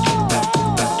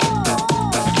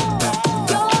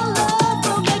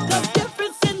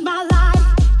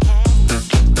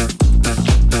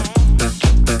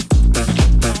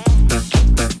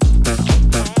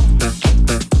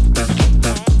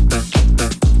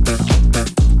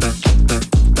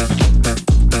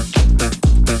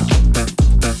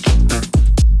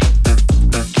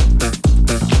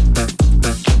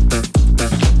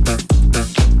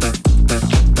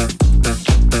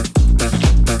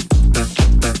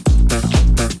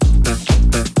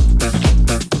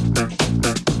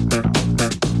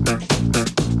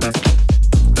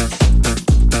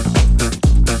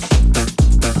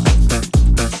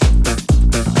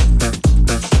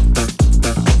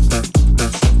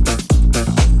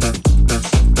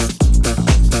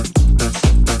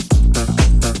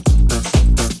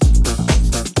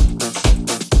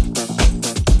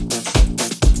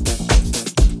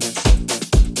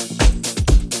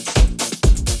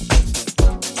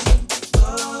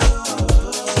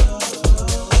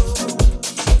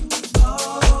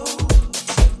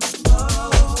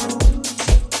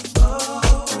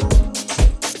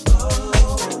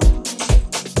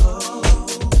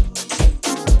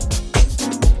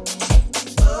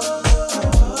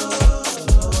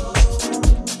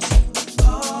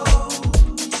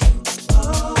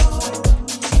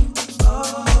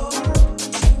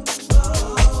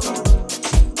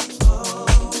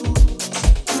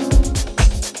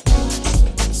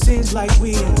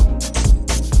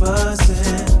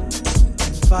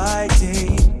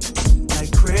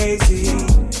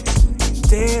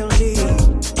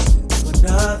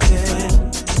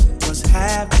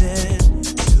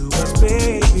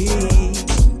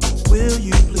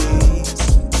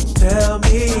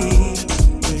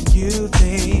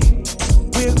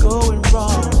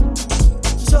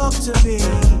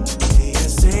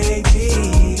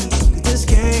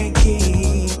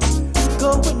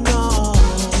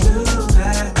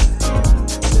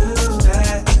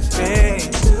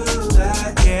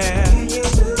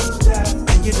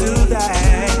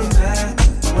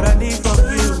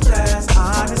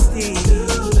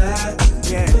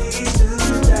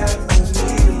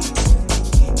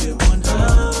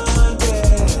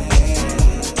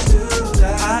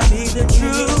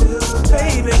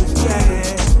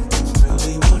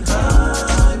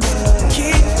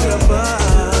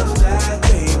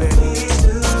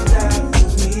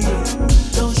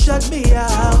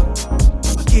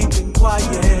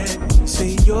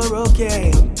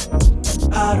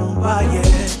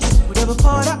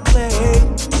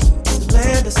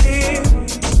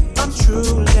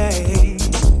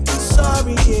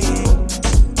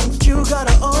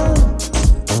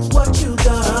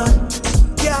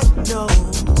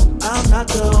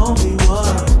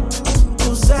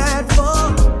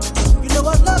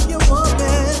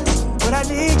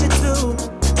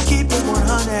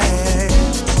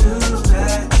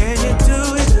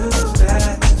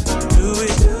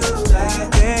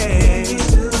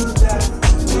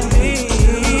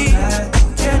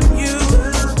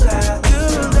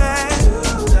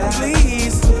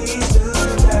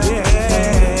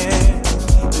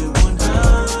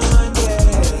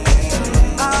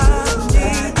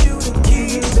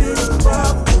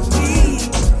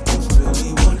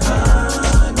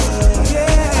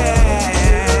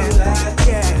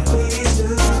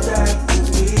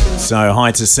 So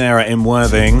hi to Sarah in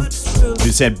Worthing,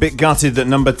 who said, bit gutted that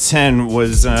number 10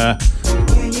 was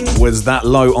that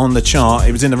low on the chart.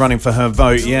 It was in the running for her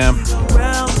vote, yeah.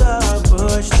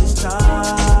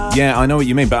 Yeah, I know what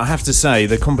you mean, but I have to say,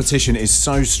 the competition is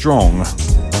so strong.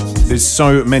 There's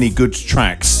so many good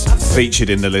tracks featured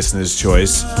in the listener's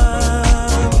choice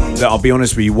that I'll be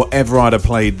honest with you, whatever I'd have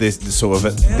played this sort of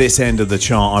at this end of the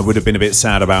chart, I would have been a bit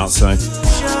sad about, so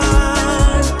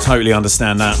totally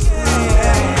understand that.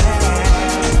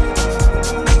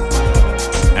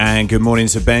 And good morning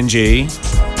to Benji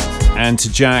and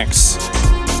to Jax,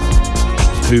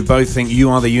 who both think You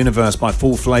Are the Universe by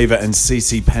Full Flavor and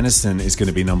CeCe Peniston is going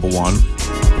to be number one.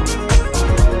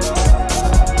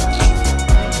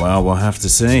 Well, we'll have to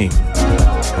see.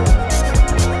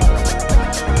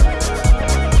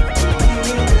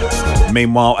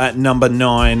 Meanwhile, at number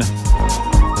 9,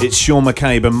 it's Sean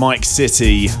McCabe and Mike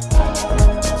City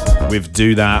with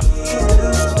Do That.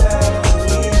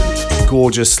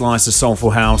 Gorgeous slice of soulful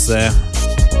house there.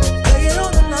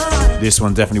 This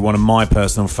one definitely one of my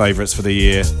personal favourites for the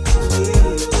year.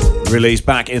 Released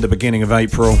back in the beginning of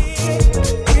April.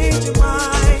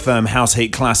 Firm house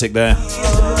heat classic there.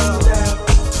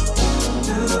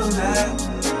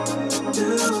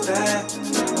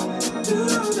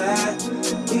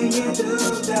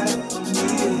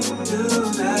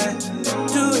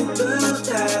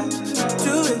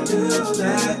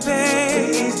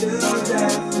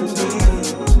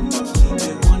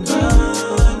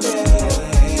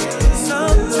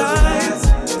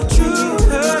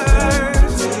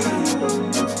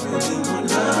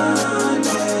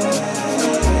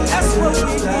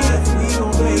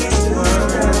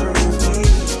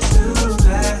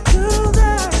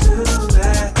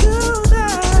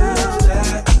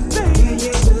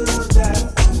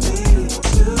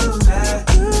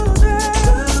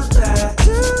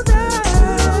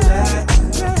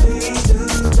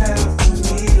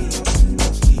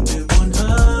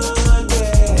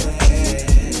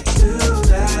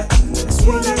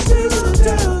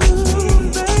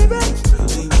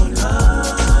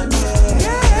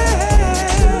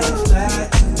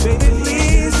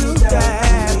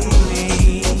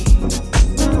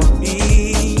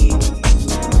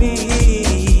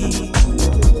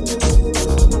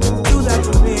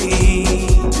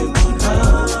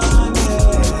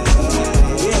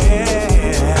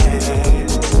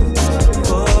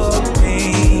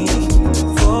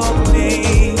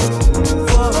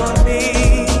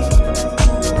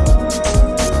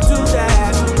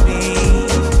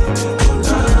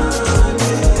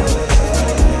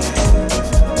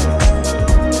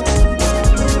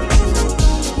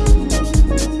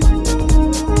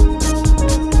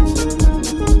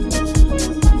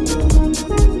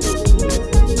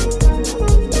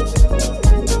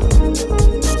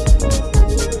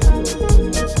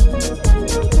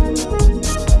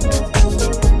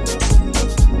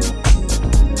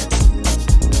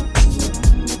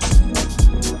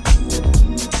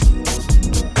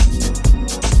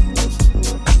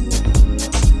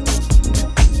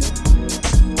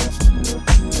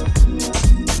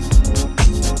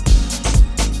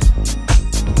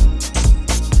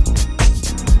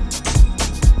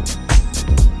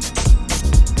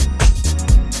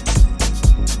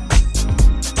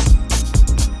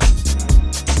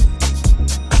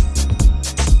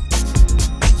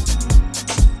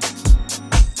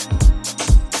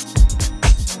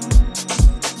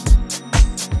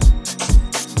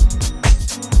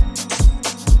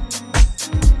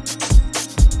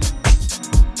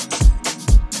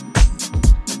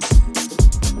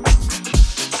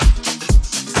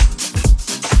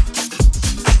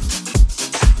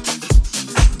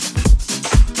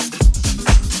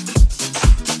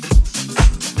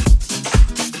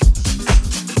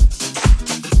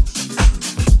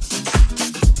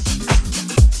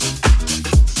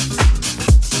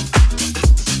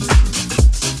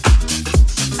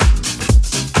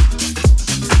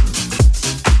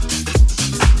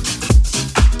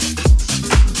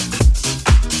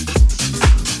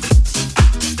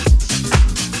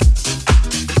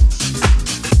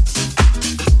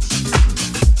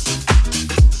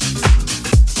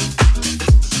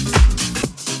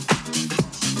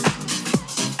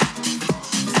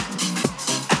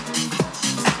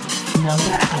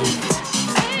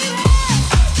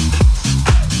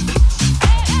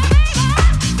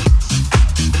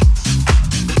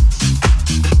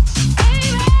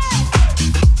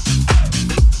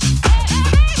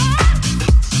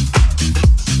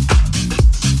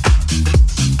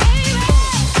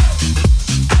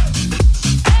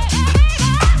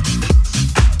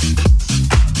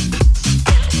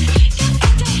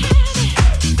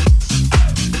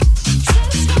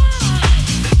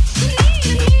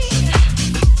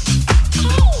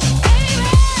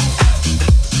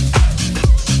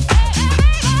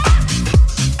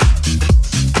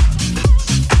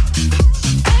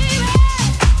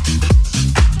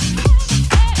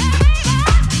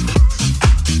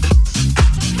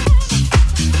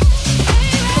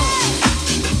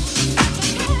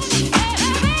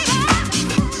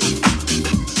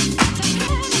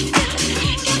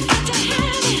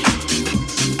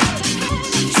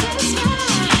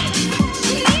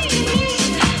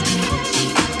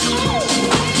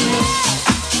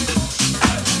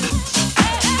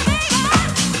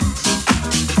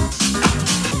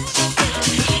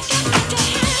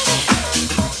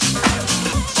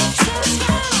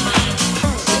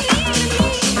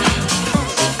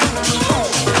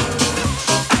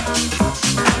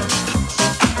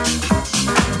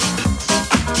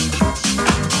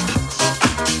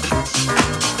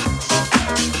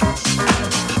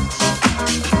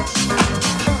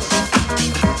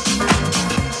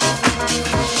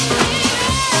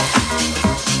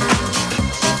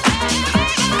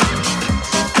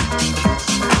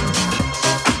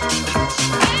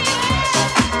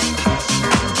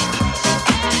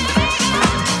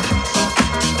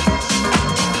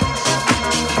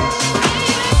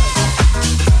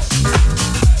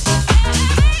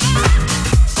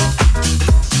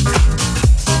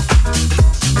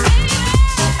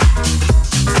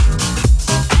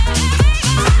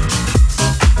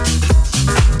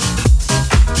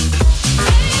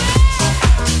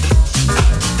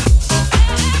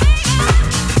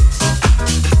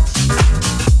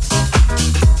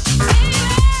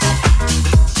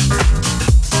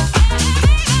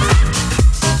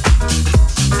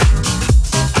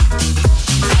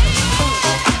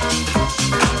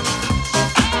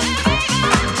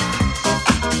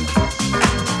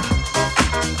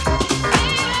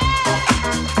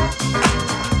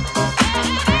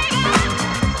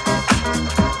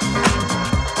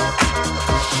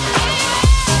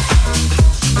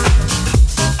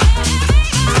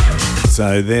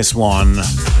 So this one,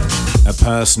 a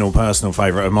personal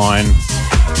favourite of mine.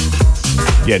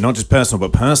 Yeah, not just personal,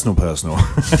 but personal.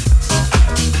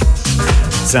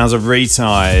 Sounds of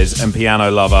Retired and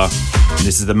Piano Lover. And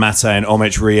this is the Mate and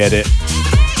Omich re-edit.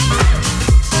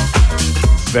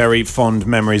 Very fond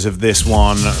memories of this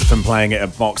one from playing it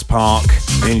at Box Park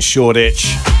in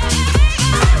Shoreditch.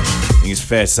 I think it's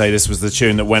fair to say this was the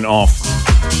tune that went off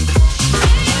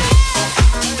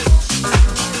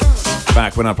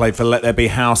back when I played for Let There Be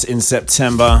House in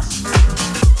September.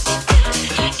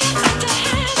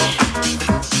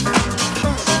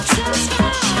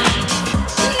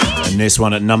 And this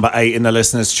one at number 8 in the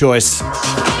listener's choice.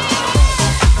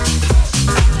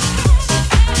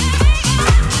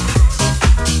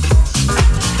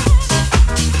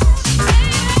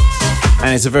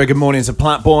 And it's a very good morning to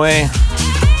Platt Boy.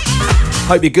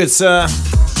 Hope you're good, sir.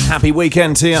 Happy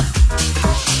weekend to you.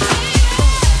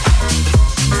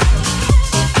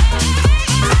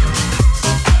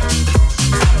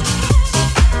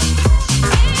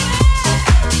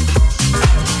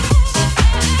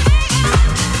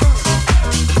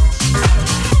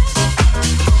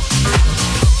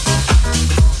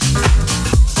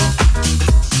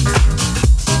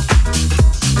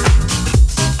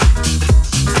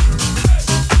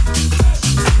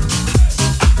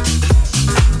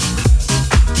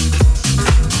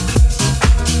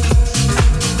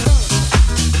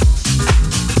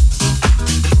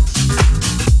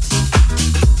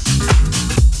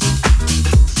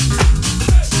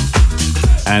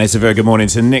 And it's a very good morning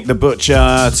to Nick the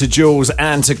Butcher, to Jules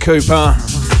and to Cooper.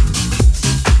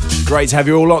 Great to have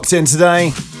you all locked in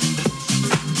today.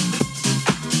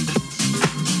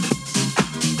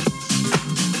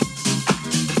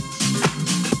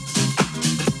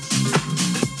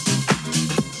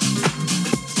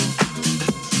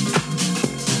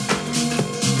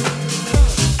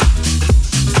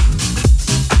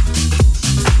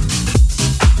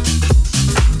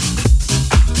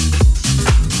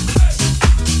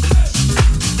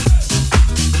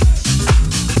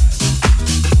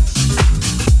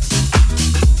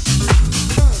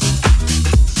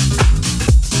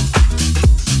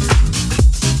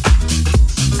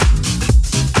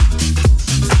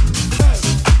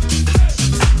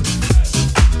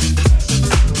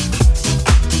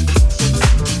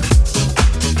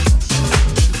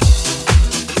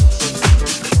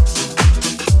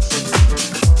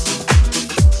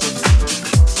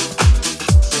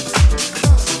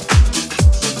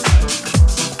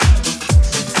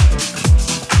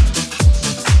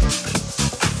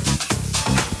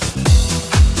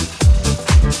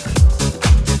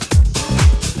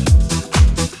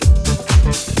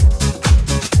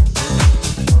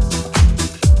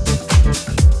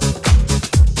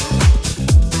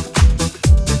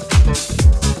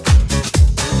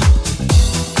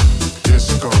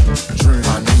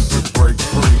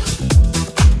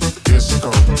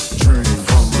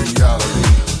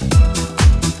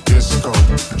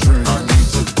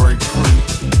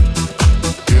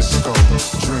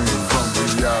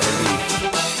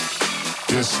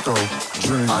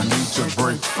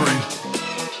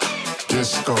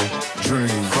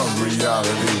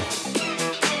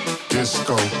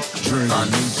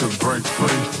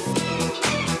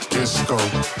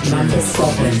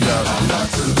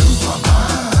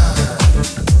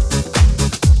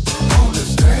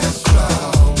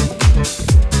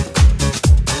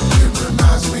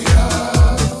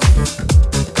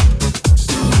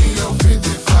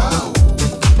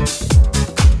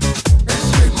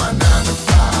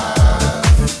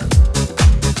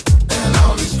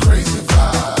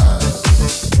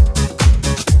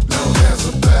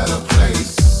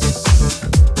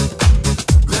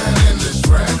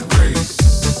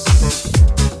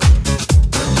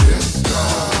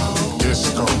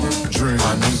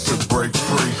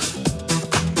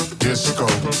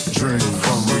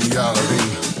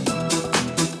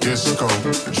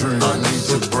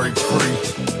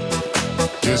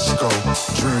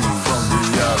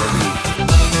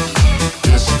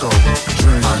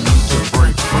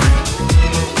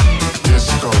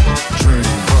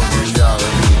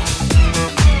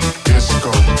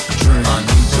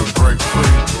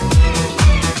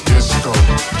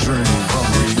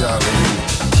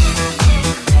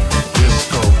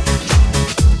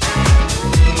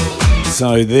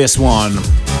 So this one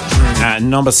at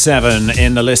number 7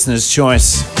 in the listener's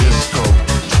choice.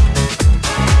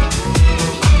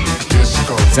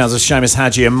 Sounds of Seamus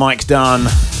Hadji and Mike Dunn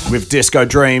with Disco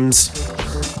Dreams.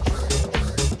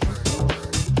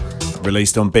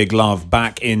 Released on Big Love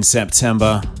back in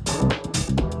September.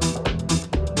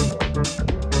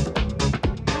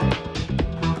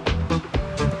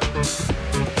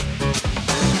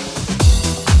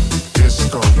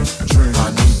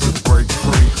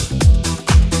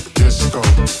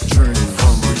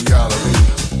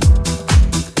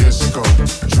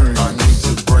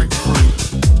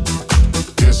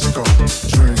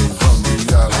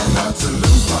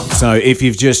 So if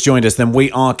you've just joined us, then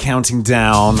we are counting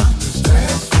down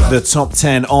the top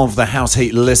 10 of the House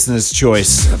Heat Listener's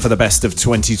Choice for the best of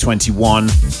 2021.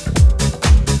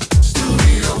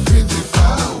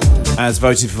 As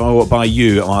voted for by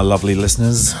you, our lovely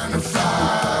listeners.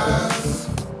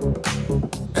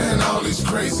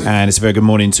 And it's a very good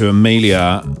morning to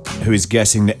Amelia, who is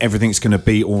guessing that Everything's Gonna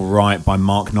Be Alright by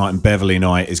Mark Knight and Beverly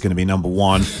Knight is going to be number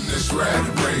one.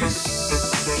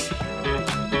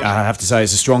 I have to say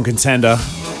it's a strong contender.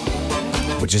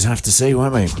 We'll just have to see,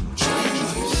 won't we?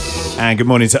 And good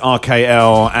morning to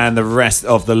RKL and the rest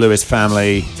of the Lewis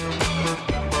family.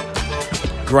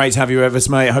 Great to have you with us,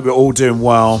 mate. I hope you're all doing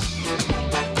well.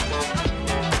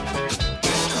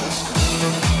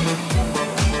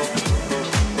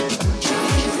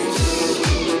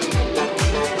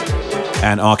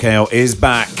 And RKL is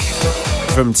back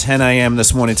from 10 a.m.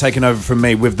 this morning, taking over from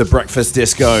me with the breakfast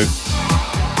disco.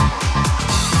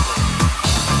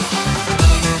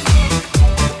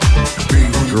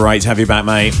 Great to have you back,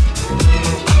 mate.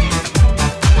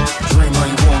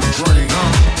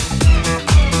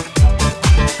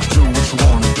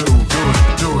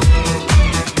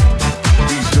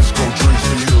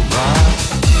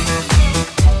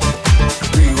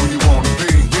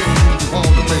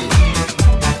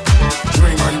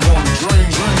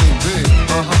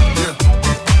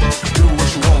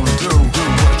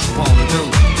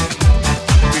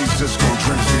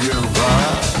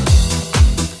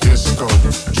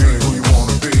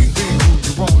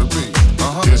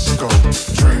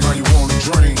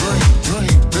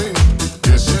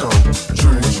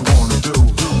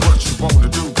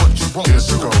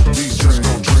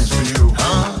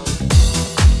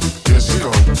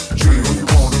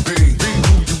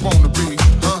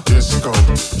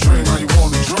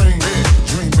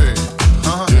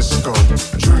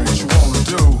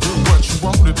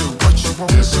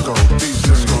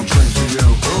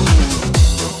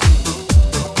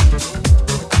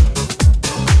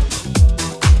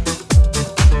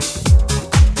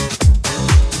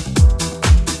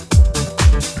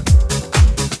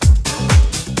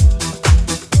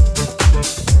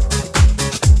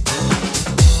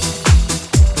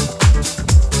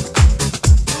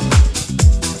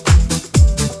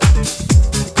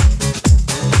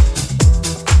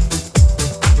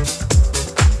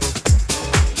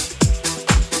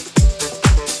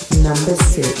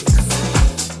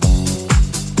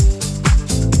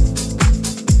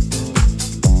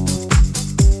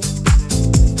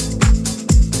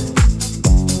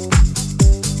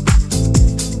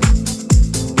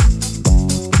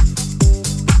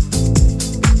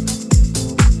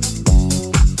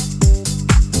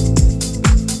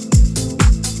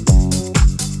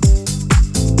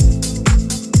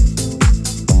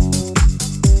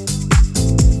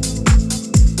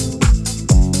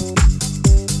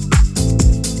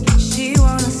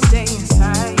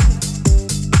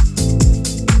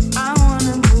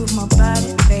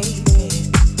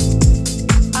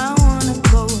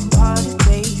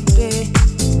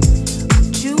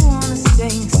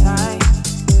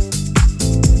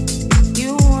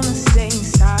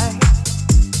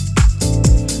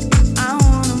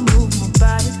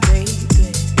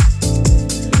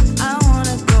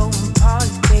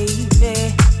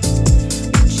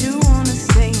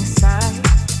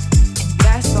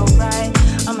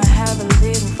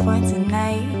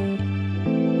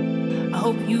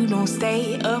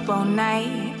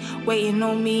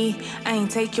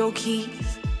 Take your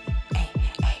keys, ay,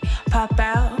 ay, pop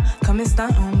out, come and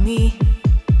stunt on me.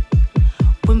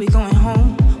 When we going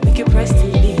home, we can press to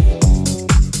be.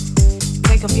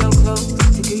 Take off your clothes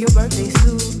to get your birthday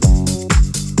suit.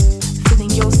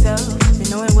 Feeling yourself and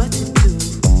knowing what to do.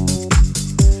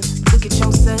 Look at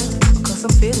yourself, because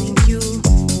I'm feeling you.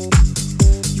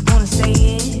 You wanna stay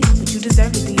in, but you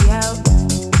deserve to be out.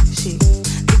 Shit,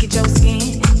 look at your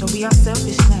skin, don't be all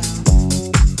selfish now.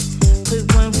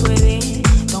 Put one foot in,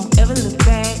 don't ever look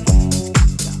back.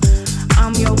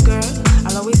 I'm your girl,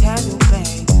 I'll always have your back.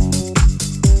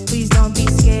 Please don't be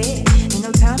scared, ain't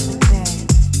no time for that.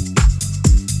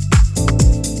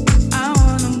 I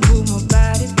wanna move my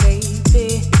body,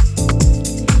 baby.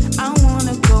 I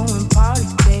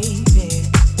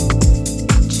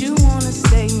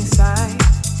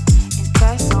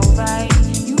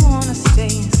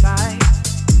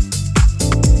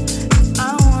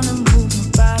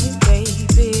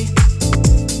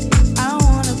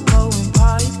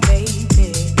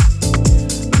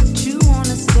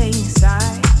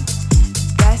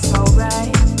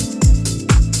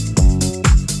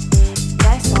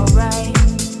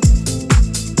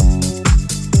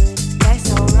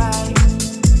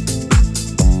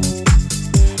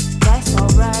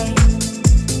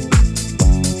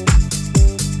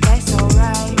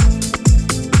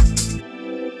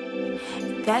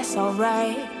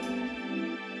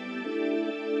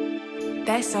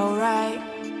That's alright.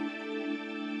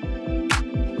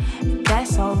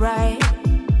 That's alright.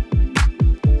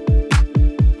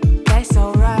 That's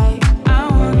alright. I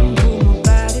wanna move my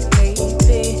body,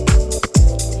 baby.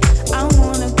 I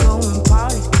wanna go and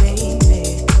party,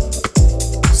 baby.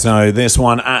 So this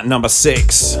one at number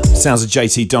 6, sounds of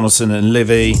JT Donaldson and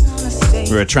Livy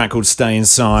for a track called Stay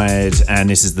Inside, and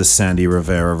this is the Sandy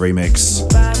Rivera remix.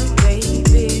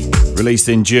 Released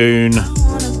in June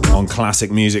on Classic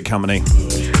Music Company.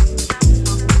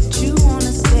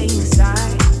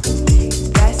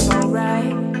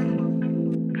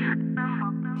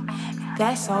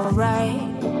 That's alright.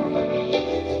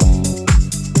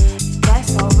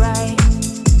 That's alright.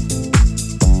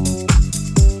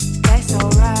 That's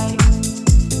alright.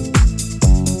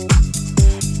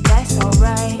 That's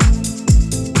alright.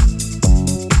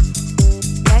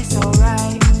 That's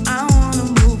alright. I wanna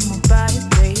move my body,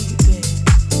 baby.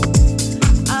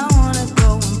 I wanna go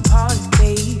and party,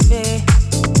 baby.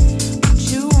 But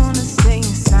you wanna stay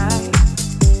inside,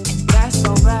 and that's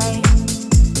alright.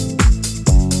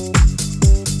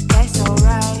 That's alright.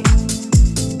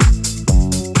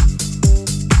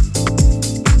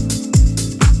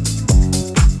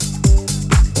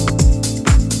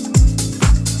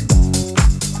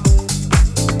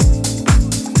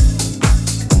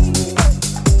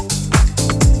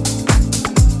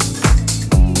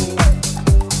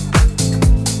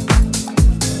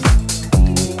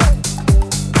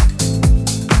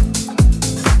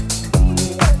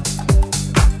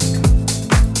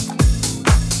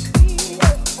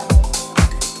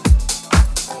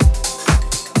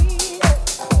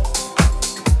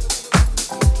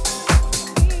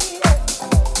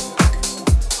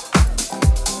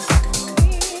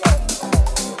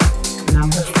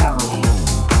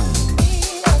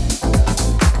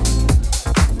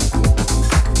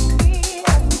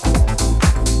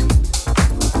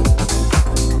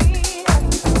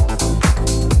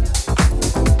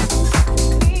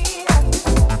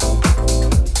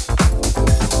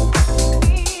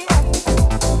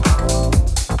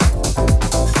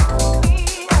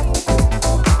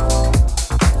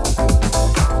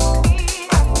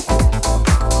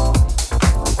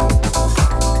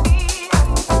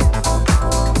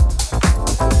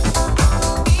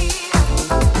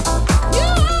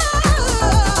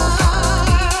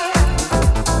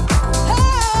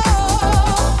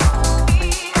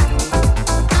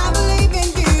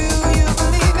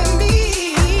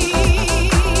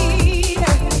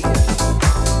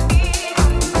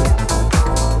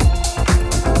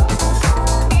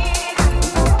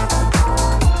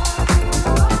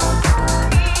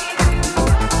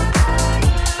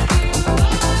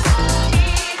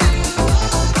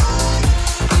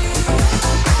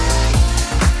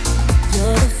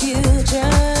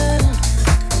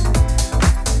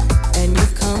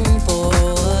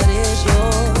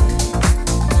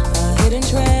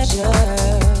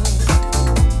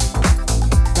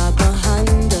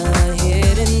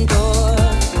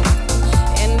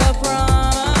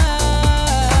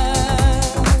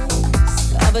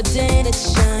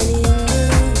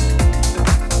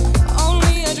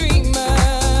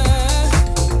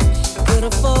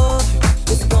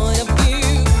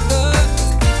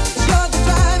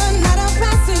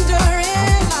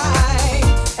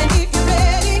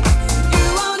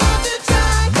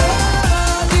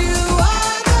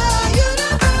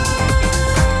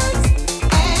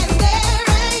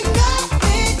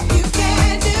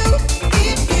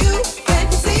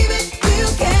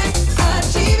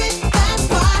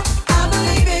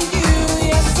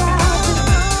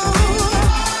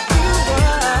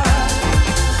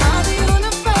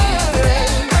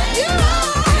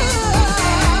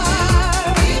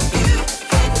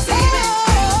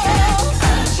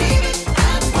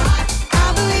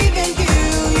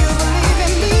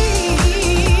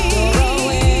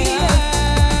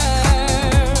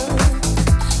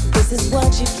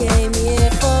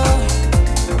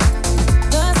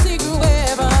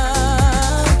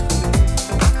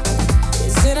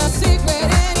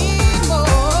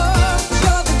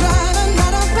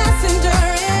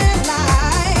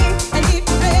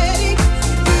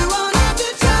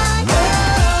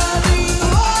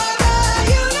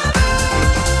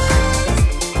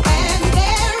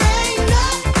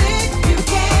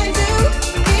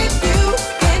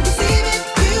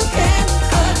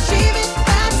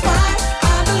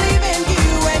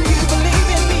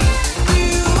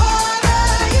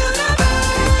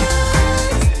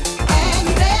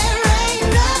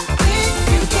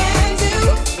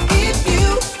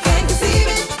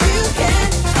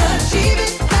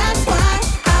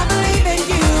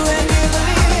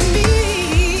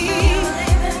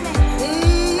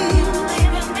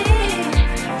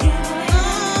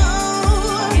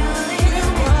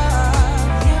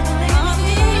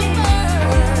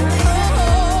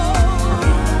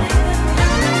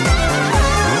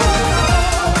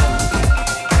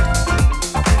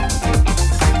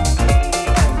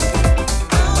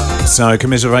 So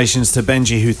commiserations to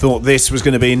Benji, who thought this was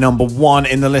going to be number 1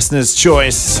 in the listener's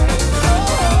choice.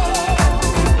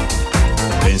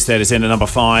 But instead it's in at number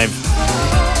 5.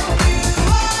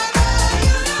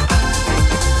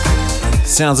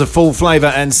 Sounds of Full Flavour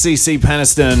and CC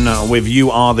Peniston with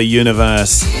You Are the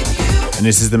Universe. And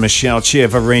this is the Michelle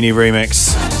Chiavarini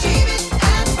remix.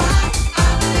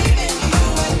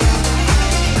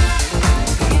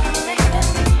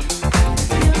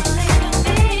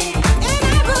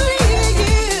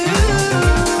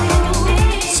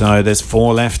 So there's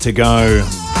 4 left to go.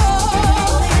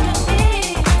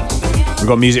 We've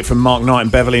got music from Mark Knight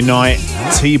and Beverly Knight,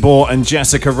 Tibor and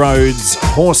Jessica Rhodes,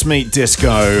 Horse Meat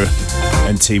Disco,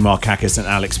 and T. Markakis and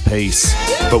Alex Peace.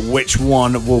 But which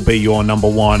one will be your number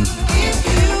 1?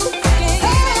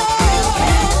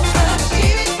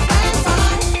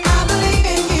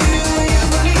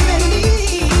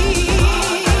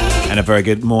 And a very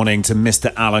good morning to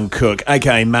Mr. Alan Cook,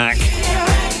 aka Mac.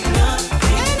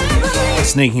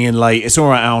 Sneaking in late. It's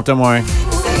alright, Al, don't worry.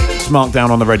 It's marked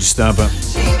down on the register, but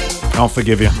I'll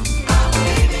forgive you.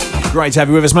 Great to have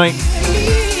you with us, mate.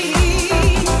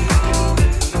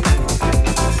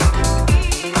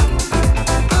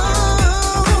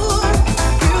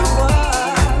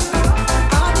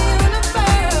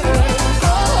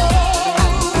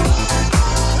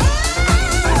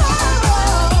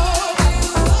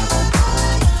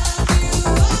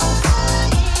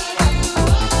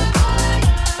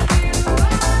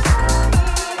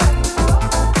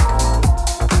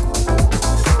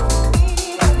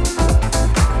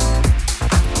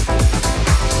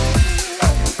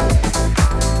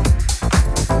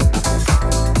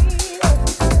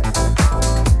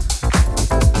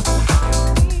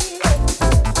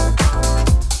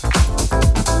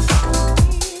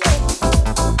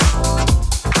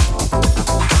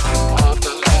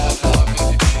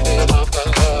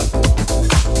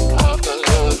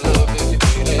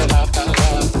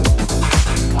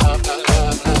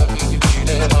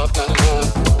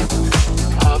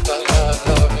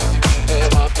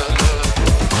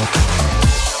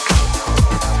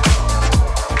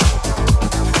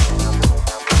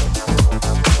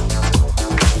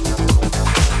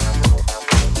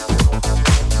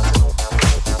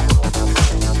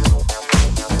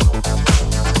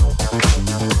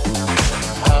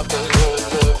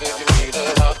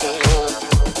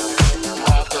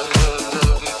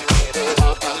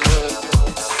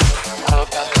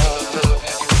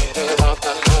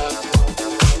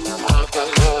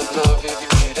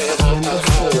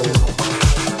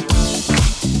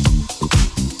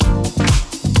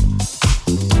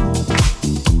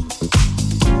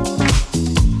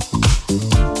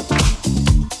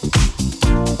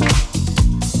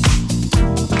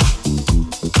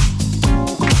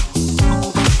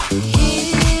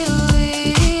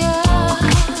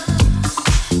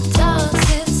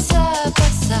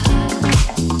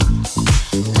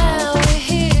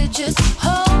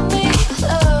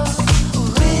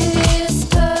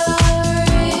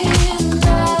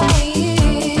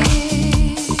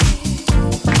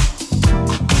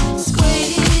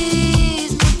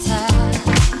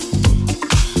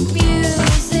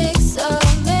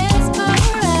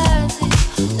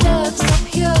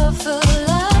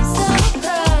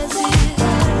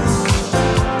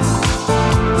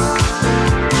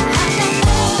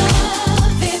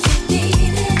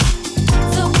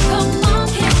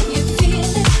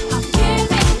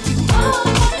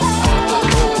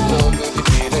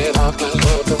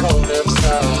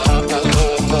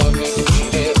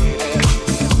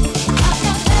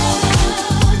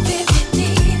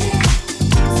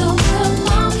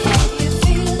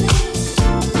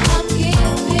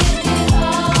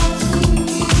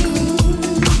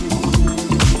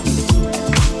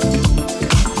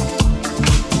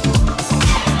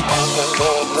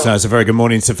 So it's a very good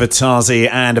morning to Vitazi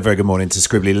and a very good morning to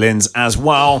Scribbly Lins as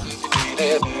well.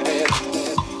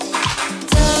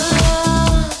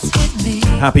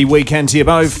 Happy weekend to you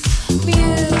both.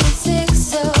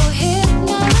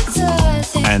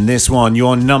 And this one,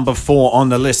 your number 4 on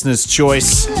the listener's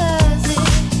choice.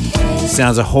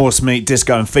 Sounds of Horse Meat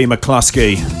Disco and Fee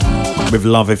McCluskey with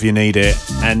Love If You Need It.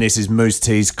 And this is Moose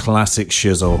T's classic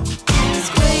shizzle.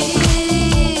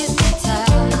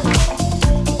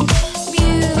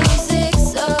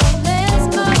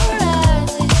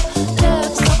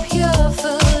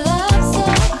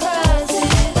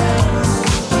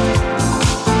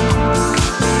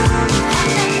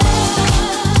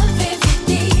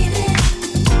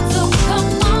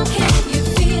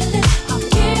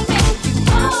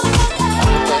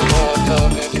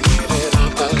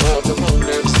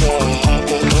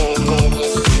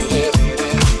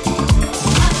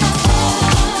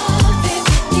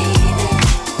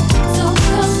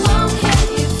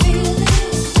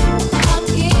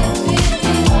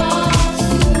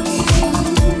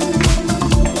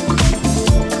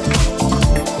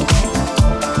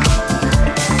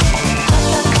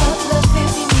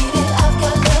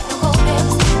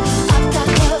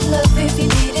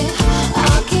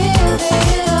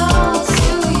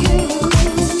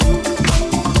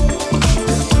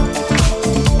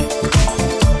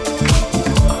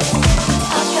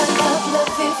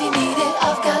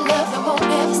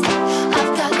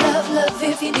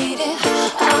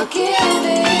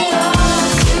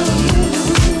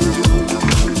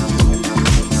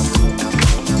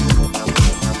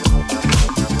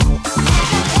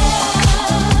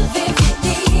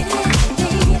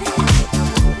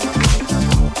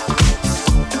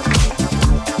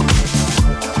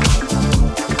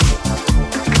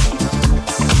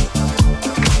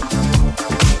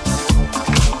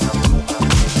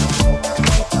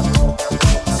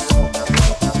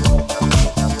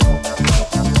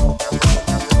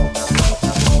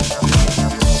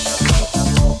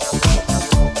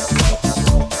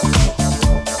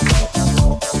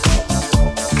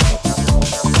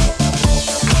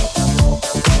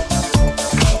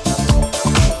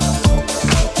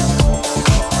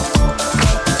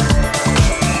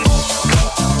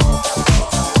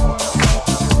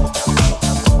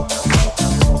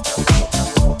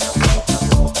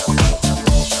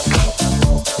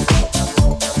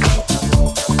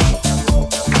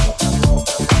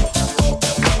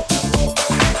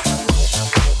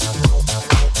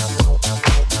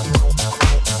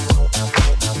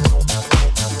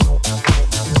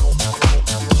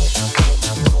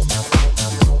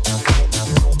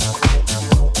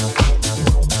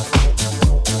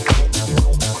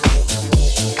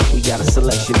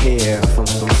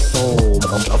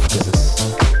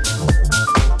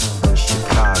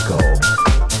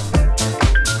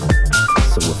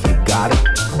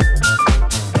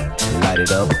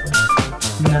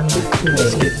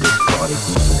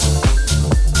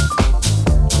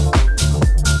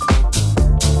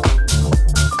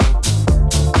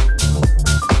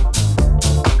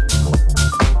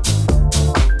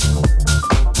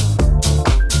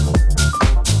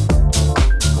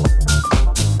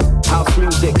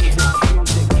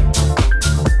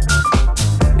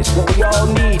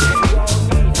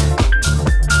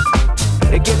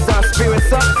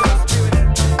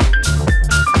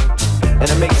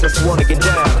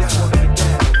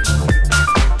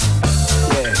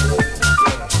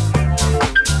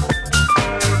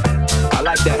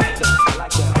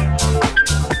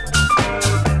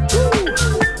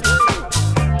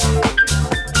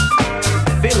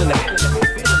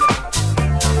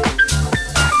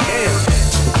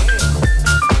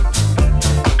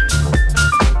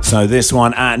 So this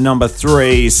one at number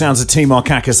 3, sounds of T.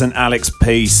 Markakis and Alex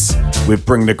Peace with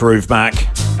Bring the Groove Back.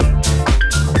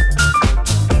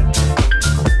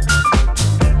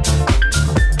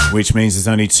 Which means there's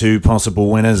only 2 possible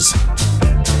winners.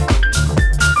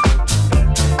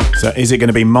 So is it going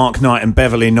to be Mark Knight and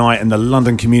Beverly Knight and the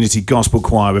London Community Gospel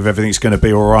Choir with Everything's Gonna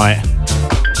Be Alright?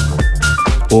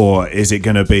 Or is it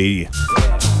going to be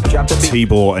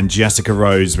Tibor and Jessica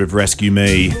Rose with Rescue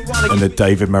Me and the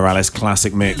David Morales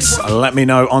Classic Mix? Let me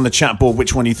know on the chat board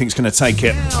which one you think is going to take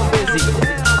it.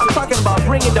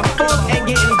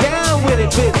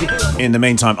 In the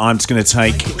meantime, I'm just going to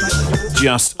take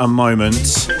just a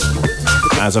moment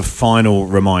as a final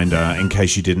reminder, in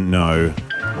case you didn't know,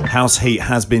 House Heat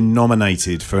has been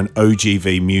nominated for an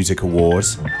OGV Music Award,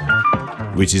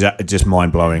 which is just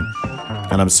mind-blowing.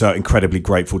 And I'm so incredibly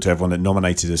grateful to everyone that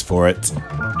nominated us for it.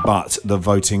 But the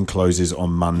voting closes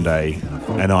on Monday,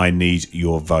 and I need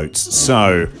your votes.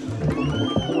 So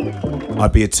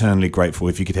I'd be eternally grateful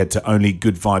if you could head to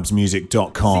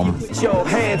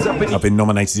onlygoodvibesmusic.com. I've been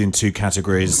nominated in 2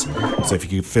 categories, so if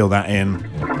you could fill that in.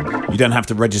 You don't have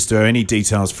to register any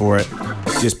details for it.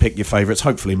 Just pick your favourites,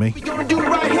 hopefully me.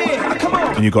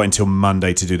 And you've got until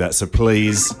Monday to do that, so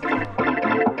please.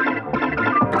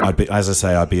 I'd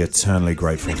be eternally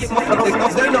grateful.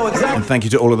 And thank you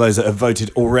to all of those that have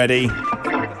voted already.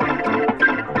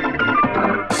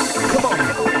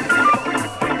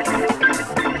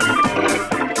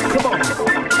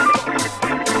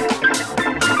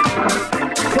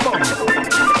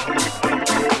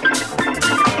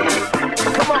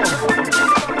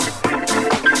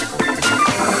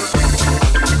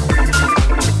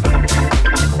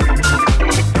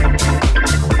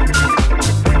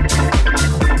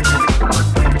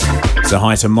 So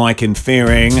hi to Mike in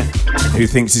Fearing, who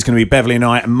thinks it's going to be Beverly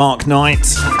Knight and Mark Knight.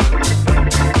 So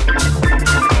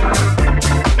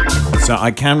I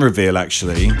can reveal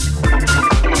actually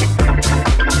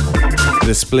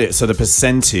the split, so the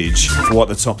percentage for what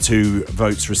the top 2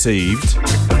 votes received.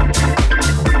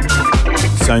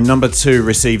 So number 2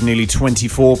 received nearly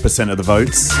 24% of the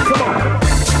votes.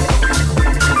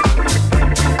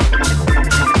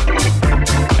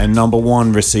 And number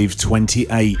 1 received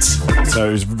 28. So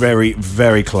it was very,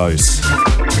 very close.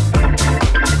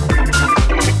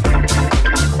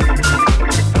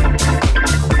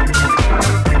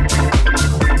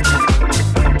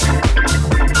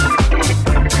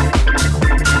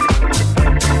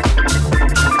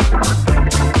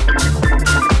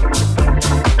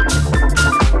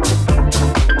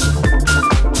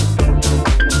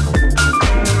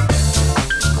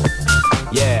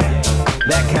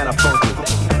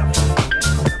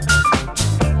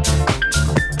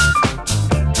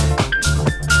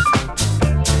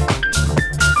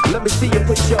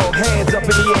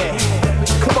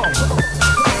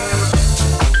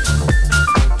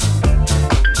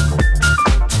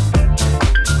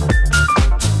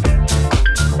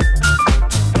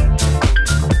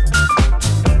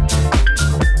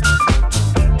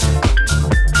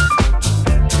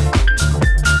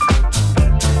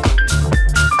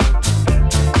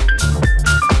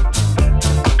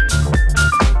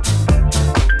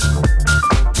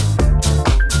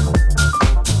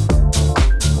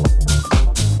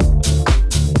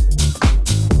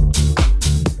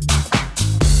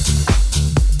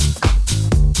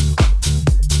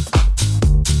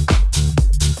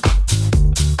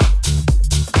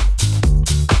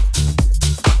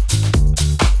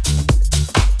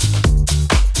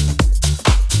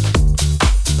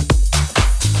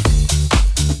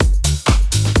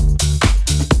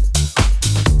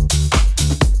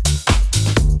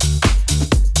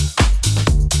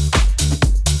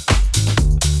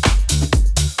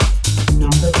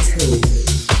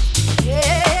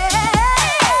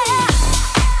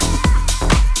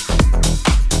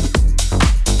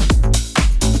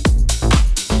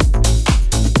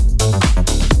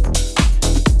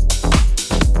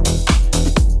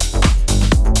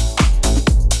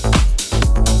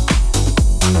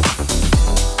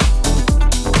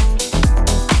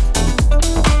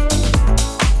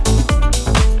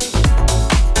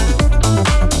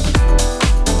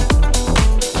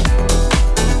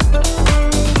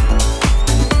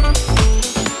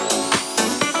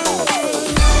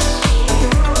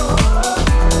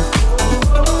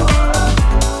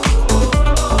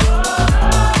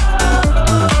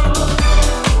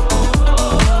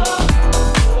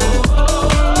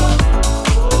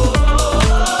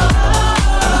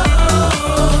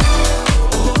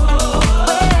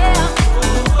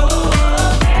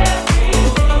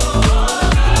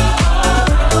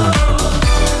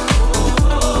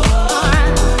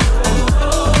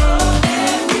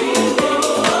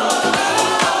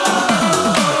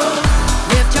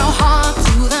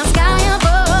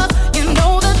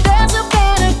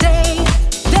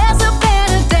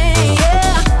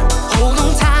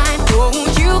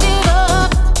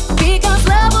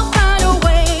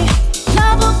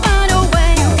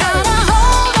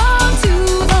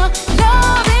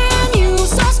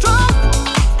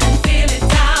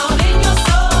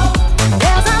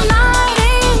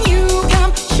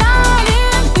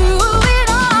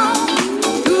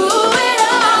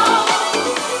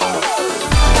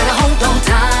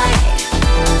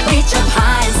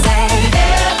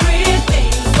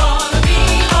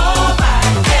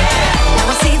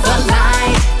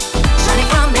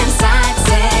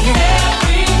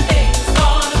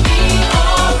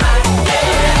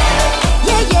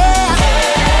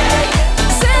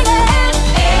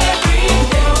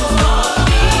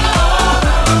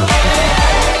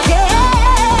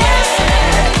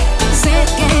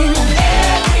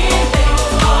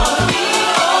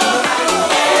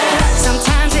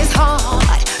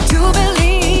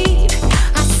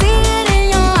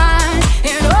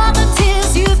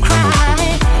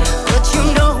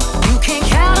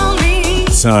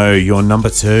 So, your number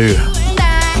 2.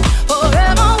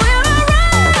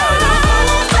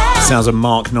 Sounds of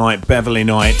Mark Knight, Beverly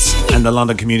Knight, and the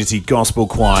London Community Gospel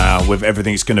Choir with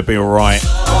Everything's Gonna Be Alright.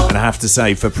 And I have to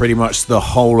say, for pretty much the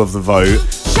whole of the vote,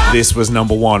 this was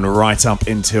number 1 right up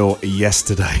until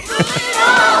yesterday.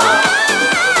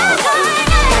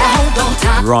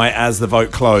 Right as the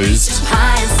vote closed,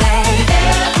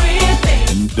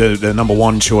 the number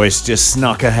 1 choice just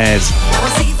snuck ahead.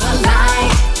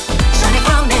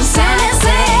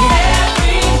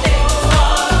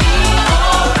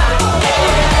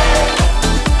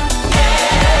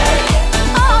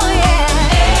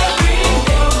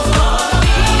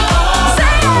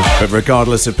 But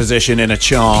regardless of position in a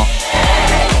chart,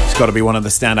 it's got to be one of the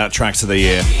standout tracks of the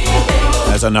year,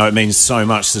 as I know it means so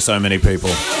much to so many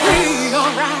people.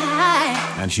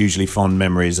 And hugely fond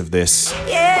memories of this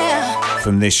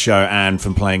from this show and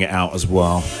from playing it out as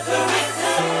well.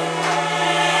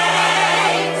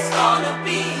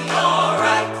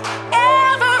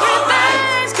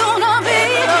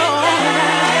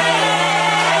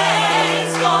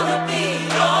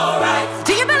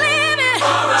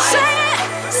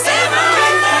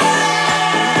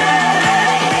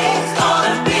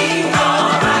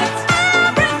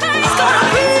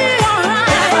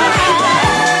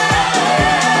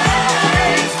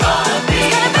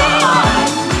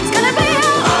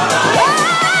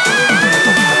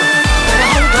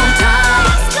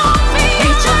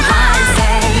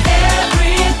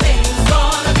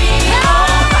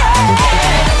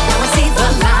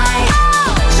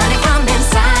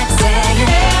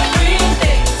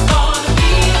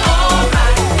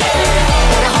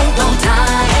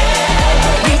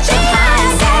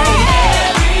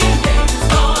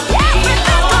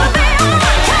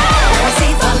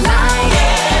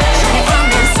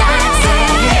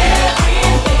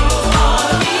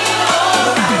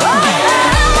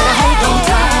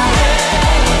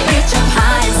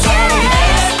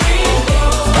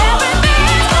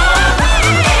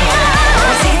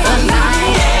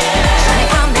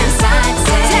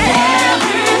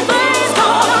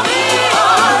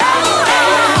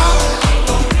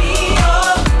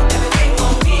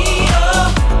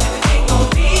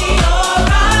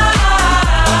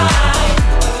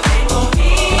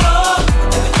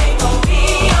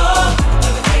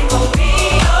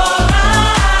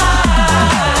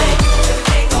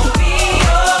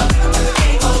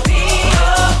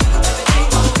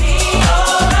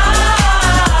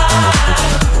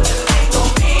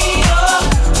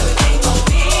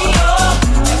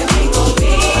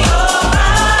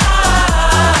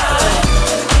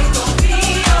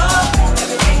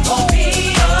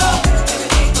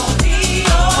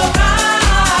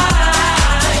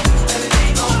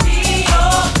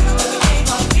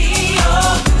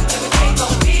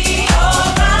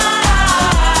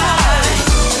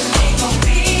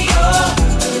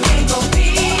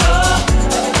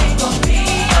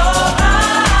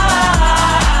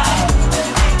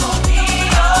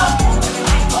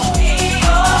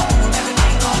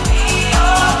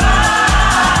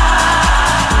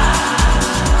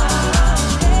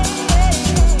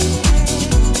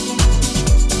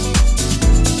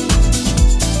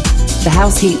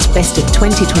 House Heat Best of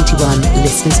 2021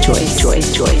 Listener's Choice.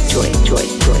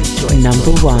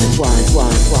 Number 1.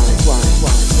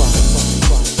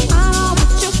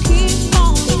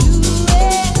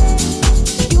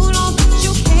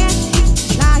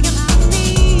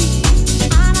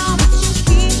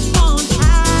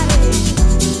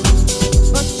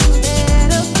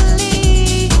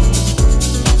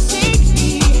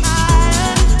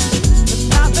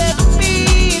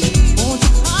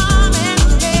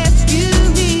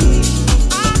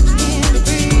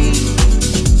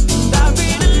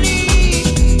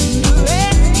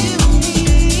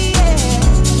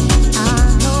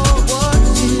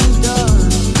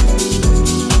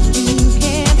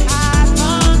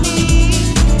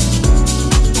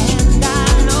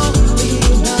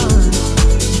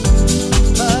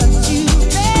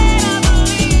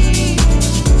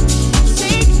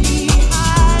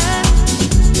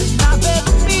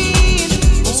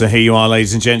 So here you are,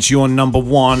 ladies and gents, your number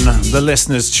 1, the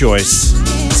listener's choice.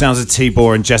 Sounds of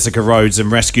T-Bor and Jessica Rhodes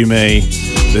and Rescue Me,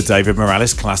 the David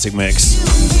Morales classic mix.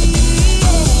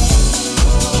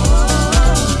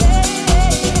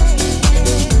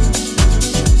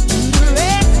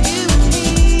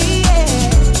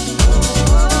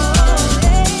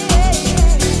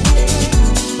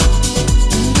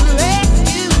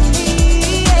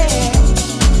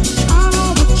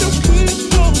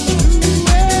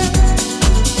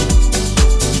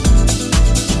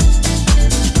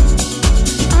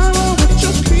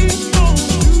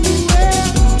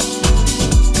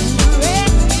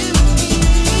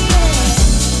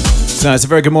 So it's a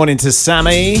very good morning to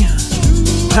Sammy.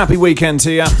 Happy weekend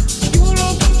to you.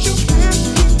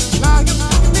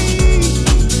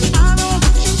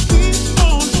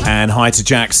 And hi to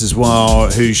Jax as well,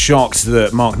 who's shocked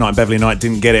that Mark Knight and Beverly Knight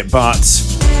didn't get it, but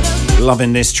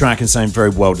loving this track and saying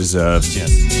very well deserved.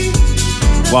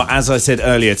 Yes. Well, as I said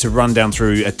earlier, to run down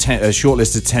through a short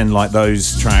list of 10 like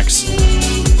those tracks,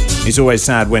 it's always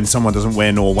sad when someone doesn't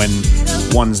win or when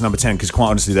one's number 10, because quite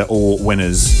honestly, they're all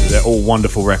winners. They're all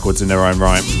wonderful records in their own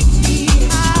right.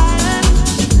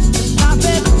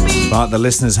 But the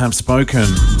listeners have spoken.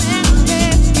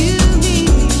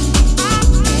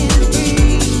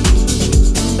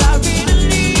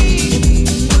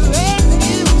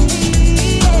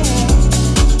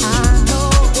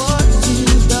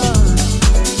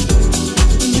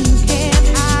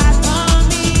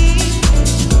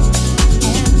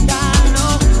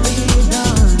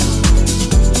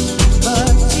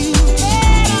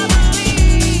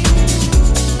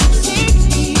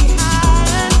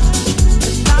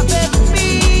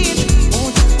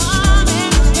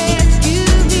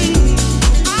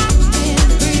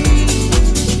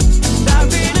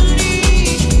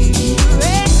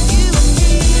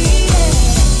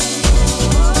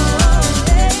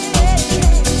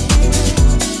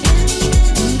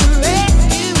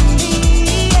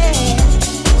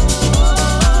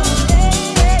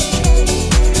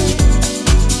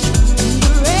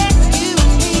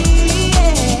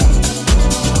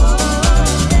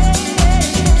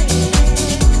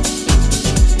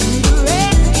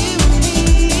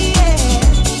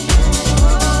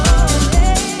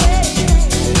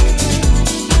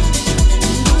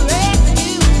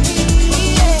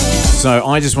 So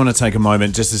I just want to take a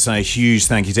moment just to say a huge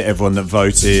thank you to everyone that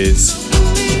voted.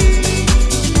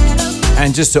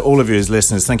 And just to all of you as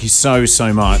listeners, thank you so,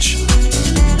 so much.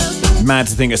 Mad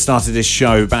to think I started this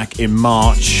show back in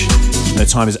March. The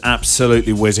time is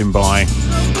absolutely whizzing by.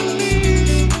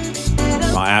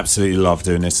 I absolutely love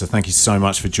doing this, so thank you so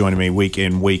much for joining me week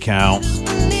in, week out.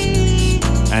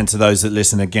 And to those that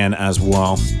listen again as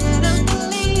well.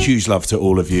 Huge love to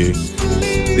all of you.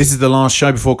 This is the last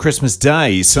show before Christmas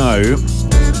Day, so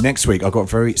next week I've got a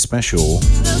very special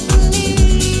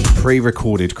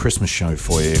pre-recorded Christmas show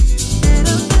for you.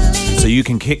 So you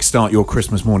can kickstart your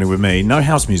Christmas morning with me. No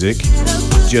house music,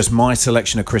 just my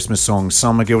selection of Christmas songs.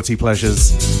 Some are guilty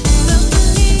pleasures,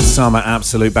 some are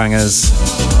absolute bangers,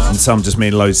 and some just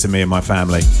mean loads to me and my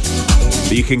family.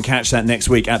 But you can catch that next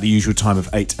week at the usual time of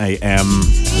 8 a.m.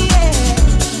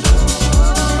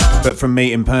 But from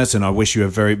me in person, I wish you a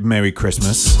very Merry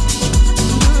Christmas.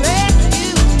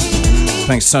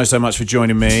 Thanks so, so much for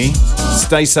joining me.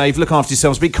 Stay safe, look after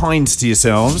yourselves, be kind to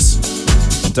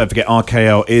yourselves. And don't forget,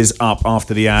 RKL is up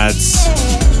after the ads.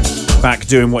 Back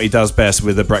doing what he does best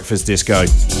with the breakfast disco.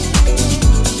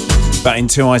 But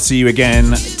until I see you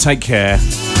again, take care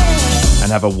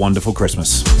and have a wonderful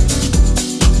Christmas.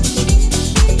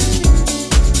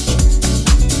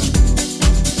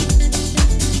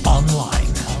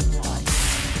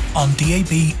 On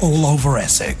DAB all over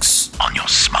Essex. On your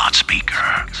smart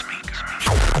speaker.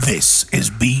 This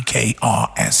is BKR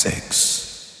Essex.